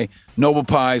pie. Noble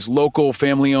Pies, local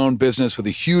family-owned business with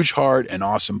a huge heart and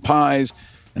awesome pies.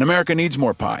 And America needs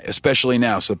more pie, especially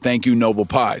now, so thank you, Noble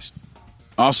Pies.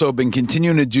 Also, been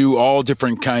continuing to do all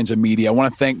different kinds of media. I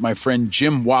want to thank my friend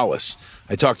Jim Wallace.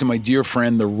 I talked to my dear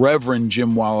friend, the Reverend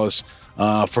Jim Wallace,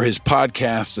 for his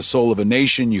podcast, The Soul of a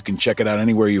Nation. You can check it out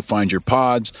anywhere you find your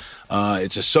pods.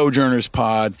 It's a Sojourners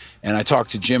pod, and I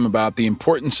talked to Jim about the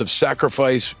importance of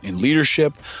sacrifice in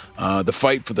leadership, the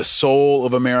fight for the soul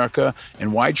of America,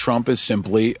 and why Trump is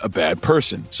simply a bad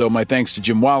person. So my thanks to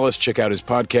Jim Wallace. Check out his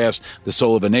podcast, The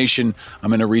Soul of a Nation.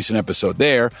 I'm in a recent episode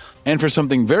there. And for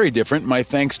something very different, my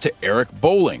thanks to Eric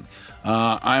Bolling.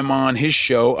 I'm on his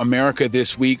show, America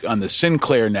This Week, on the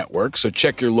Sinclair Network, so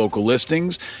check your local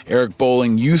listings. Eric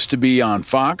Bolling used to be on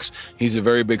Fox. He's a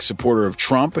very big supporter of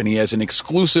Trump, and he has an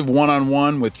exclusive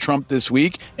one-on-one with Trump this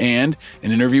week and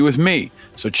an interview with me.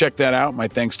 So check that out. My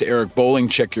thanks to Eric Bolling.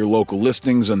 Check your local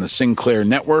listings on the Sinclair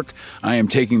Network. I am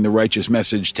taking the righteous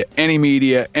message to any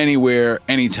media, anywhere,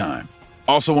 anytime.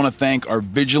 Also want to thank our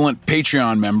vigilant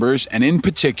Patreon members, and in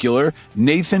particular,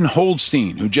 Nathan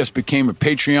Holdstein, who just became a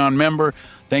Patreon member.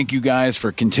 Thank you guys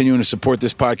for continuing to support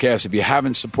this podcast. If you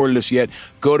haven't supported us yet,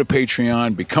 go to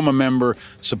Patreon, become a member,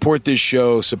 support this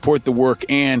show, support the work,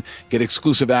 and get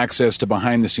exclusive access to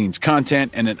behind-the-scenes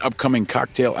content and an upcoming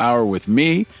cocktail hour with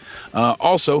me.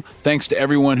 Also, thanks to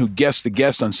everyone who guessed the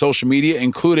guest on social media,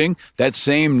 including that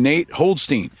same Nate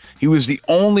Holdstein. He was the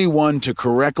only one to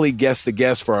correctly guess the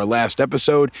guest for our last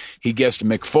episode. He guessed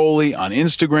Mick Foley on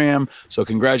Instagram. So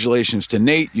congratulations to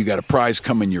Nate. You got a prize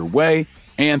coming your way.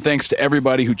 And thanks to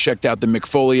everybody who checked out the Mick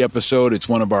Foley episode. It's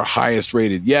one of our highest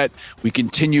rated yet. We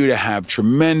continue to have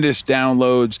tremendous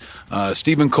downloads.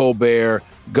 Stephen Colbert,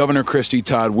 Governor Christie,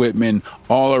 Todd Whitman,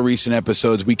 all our recent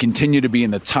episodes. We continue to be in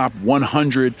the top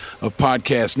 100 of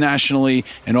podcasts nationally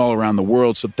and all around the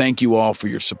world. So thank you all for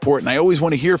your support. And I always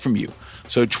want to hear from you.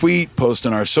 So tweet, post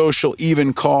on our social,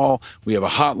 even call. We have a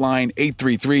hotline,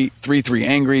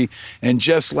 833-33-ANGRY. And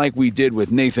just like we did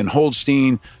with Nathan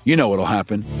Holdstein, you know what'll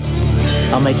happen.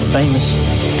 I'll make you famous.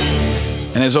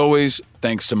 And as always,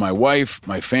 thanks to my wife,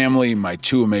 my family, my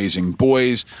two amazing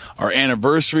boys. Our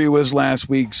anniversary was last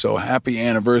week, so happy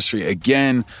anniversary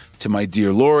again to my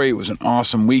dear Lori. It was an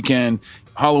awesome weekend.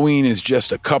 Halloween is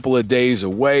just a couple of days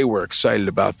away. We're excited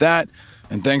about that.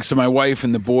 And thanks to my wife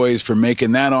and the boys for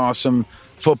making that awesome.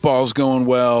 Football's going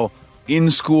well.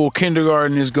 In school,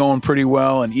 kindergarten is going pretty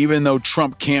well. And even though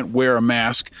Trump can't wear a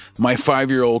mask, my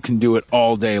 5-year-old can do it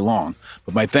all day long.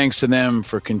 But my thanks to them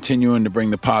for continuing to bring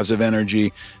the positive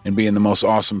energy and being the most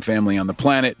awesome family on the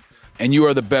planet. And you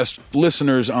are the best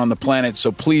listeners on the planet,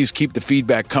 so please keep the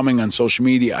feedback coming on social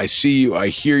media. I see you, I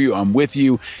hear you, I'm with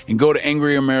you. And go to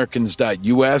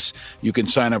angryamericans.us. You can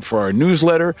sign up for our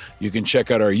newsletter. You can check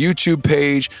out our YouTube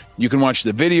page. You can watch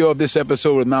the video of this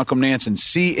episode with Malcolm Nance and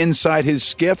see inside his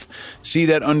skiff, see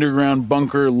that underground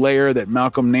bunker lair that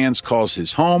Malcolm Nance calls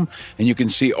his home. And you can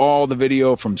see all the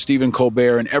video from Stephen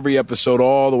Colbert in every episode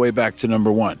all the way back to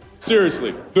number 1.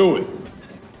 Seriously, do it.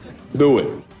 Do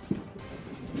it.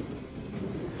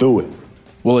 Do it.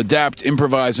 We'll adapt,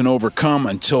 improvise, and overcome.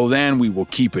 Until then, we will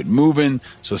keep it moving.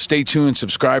 So stay tuned,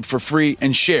 subscribe for free,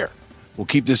 and share. We'll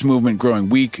keep this movement growing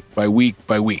week by week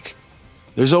by week.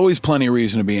 There's always plenty of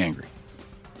reason to be angry.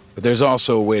 But there's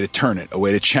also a way to turn it, a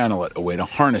way to channel it, a way to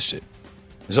harness it.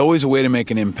 There's always a way to make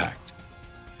an impact.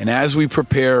 And as we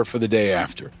prepare for the day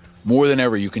after, more than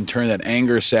ever, you can turn that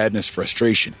anger, sadness,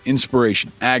 frustration,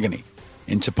 inspiration, agony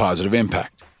into positive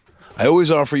impact. I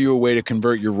always offer you a way to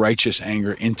convert your righteous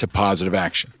anger into positive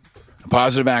action. A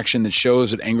positive action that shows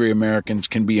that angry Americans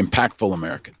can be impactful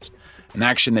Americans. An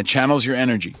action that channels your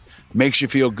energy, makes you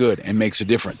feel good, and makes a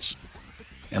difference.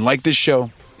 And like this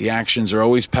show, the actions are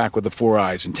always packed with the 4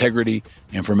 I's: integrity,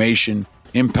 information,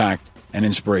 impact, and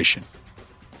inspiration.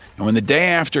 And when the day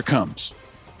after comes,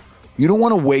 you don't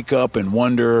want to wake up and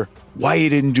wonder why you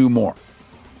didn't do more.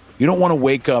 You don't want to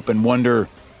wake up and wonder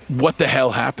what the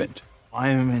hell happened. I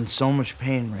am in so much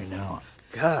pain right now.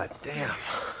 God damn.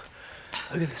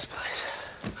 Look at this place.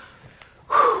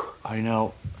 Whew. I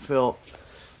know. Phil,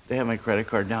 they have my credit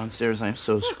card downstairs. I'm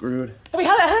so screwed. I mean,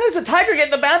 how does a tiger get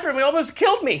in the bathroom? He almost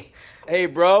killed me. Hey,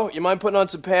 bro, you mind putting on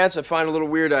some pants? I find it a little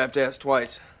weird I have to ask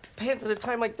twice. Pants at a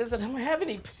time like this, I don't have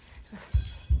any.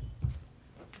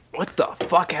 What the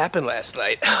fuck happened last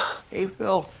night? Hey,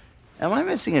 Phil, am I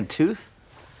missing a tooth?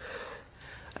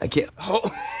 I can't. Oh.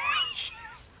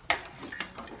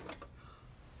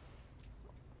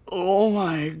 Oh,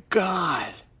 my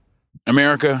God.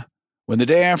 America, when the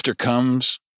day after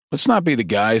comes, let's not be the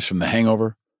guys from The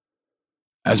Hangover.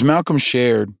 As Malcolm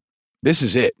shared, this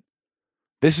is it.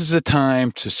 This is the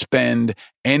time to spend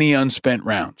any unspent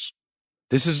rounds.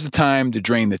 This is the time to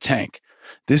drain the tank.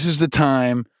 This is the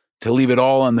time to leave it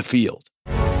all on the field.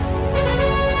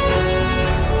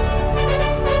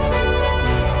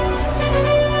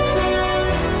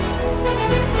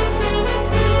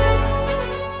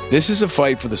 This is a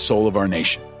fight for the soul of our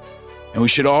nation, and we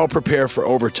should all prepare for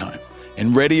overtime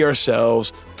and ready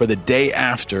ourselves for the day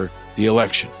after the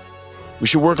election. We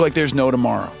should work like there's no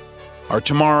tomorrow. Our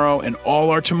tomorrow and all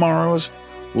our tomorrows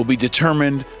will be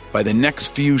determined by the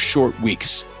next few short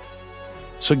weeks.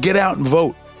 So get out and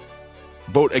vote.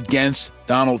 Vote against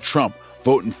Donald Trump.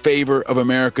 Vote in favor of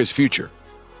America's future.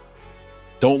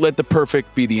 Don't let the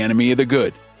perfect be the enemy of the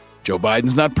good. Joe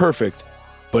Biden's not perfect,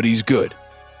 but he's good.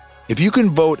 If you can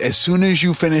vote as soon as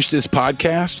you finish this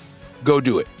podcast, go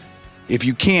do it. If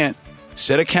you can't,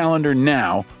 set a calendar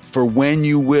now for when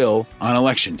you will on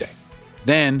Election Day.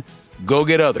 Then go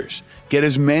get others. Get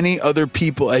as many other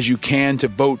people as you can to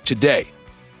vote today.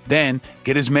 Then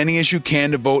get as many as you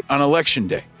can to vote on Election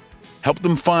Day. Help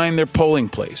them find their polling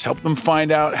place. Help them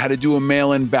find out how to do a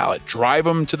mail-in ballot. Drive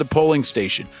them to the polling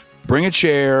station. Bring a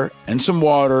chair and some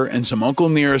water and some Uncle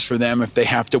Nearest for them if they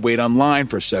have to wait online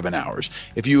for 7 hours.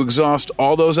 If you exhaust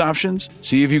all those options,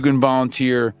 see if you can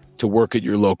volunteer to work at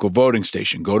your local voting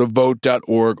station. Go to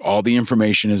vote.org. All the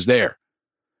information is there.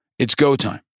 It's go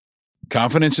time.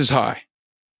 Confidence is high.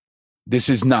 This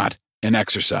is not an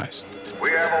exercise.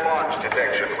 We have a launch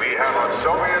detection. We have a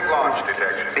Soviet launch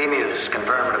detection. B-Muse,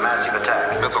 confirmed a massive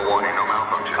attack. That's a warning, no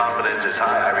malfunction. Confidence is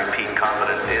high. I repeat,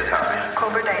 confidence is high.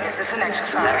 Cobra Dane, is this an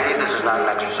exercise? Negative, this is not an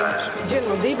exercise.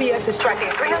 General, DBS is tracking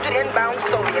 300 inbound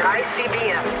Soviet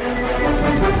ICBMs.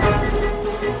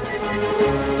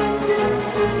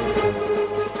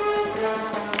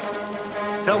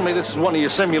 Tell me this is one of your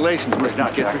simulations, Mr.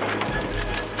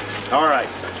 McKittrick. All right.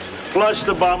 Flush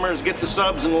the bombers, get the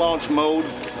subs in launch mode.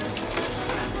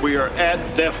 We are at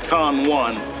DEFCON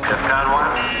 1. DEFCON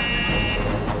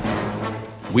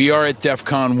 1? We are at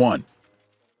DEFCON 1.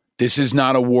 This is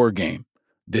not a war game.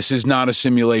 This is not a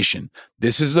simulation.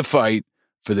 This is the fight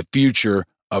for the future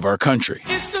of our country.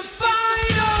 It's the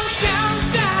final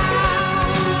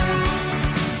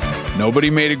countdown. Nobody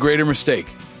made a greater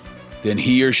mistake than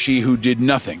he or she who did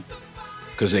nothing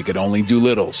because they could only do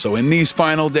little. So in these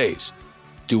final days,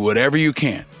 do whatever you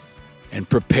can and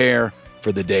prepare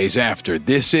for the days after.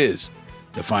 This is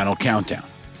the final countdown.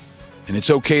 And it's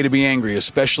okay to be angry,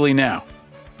 especially now.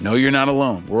 No, you're not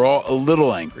alone. We're all a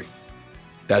little angry.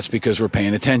 That's because we're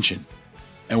paying attention.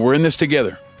 And we're in this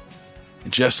together,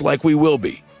 just like we will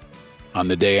be on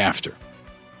the day after.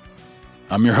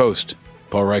 I'm your host,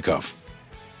 Paul Rieckhoff.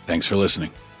 Thanks for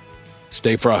listening.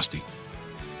 Stay frosty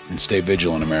and stay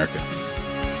vigilant, America.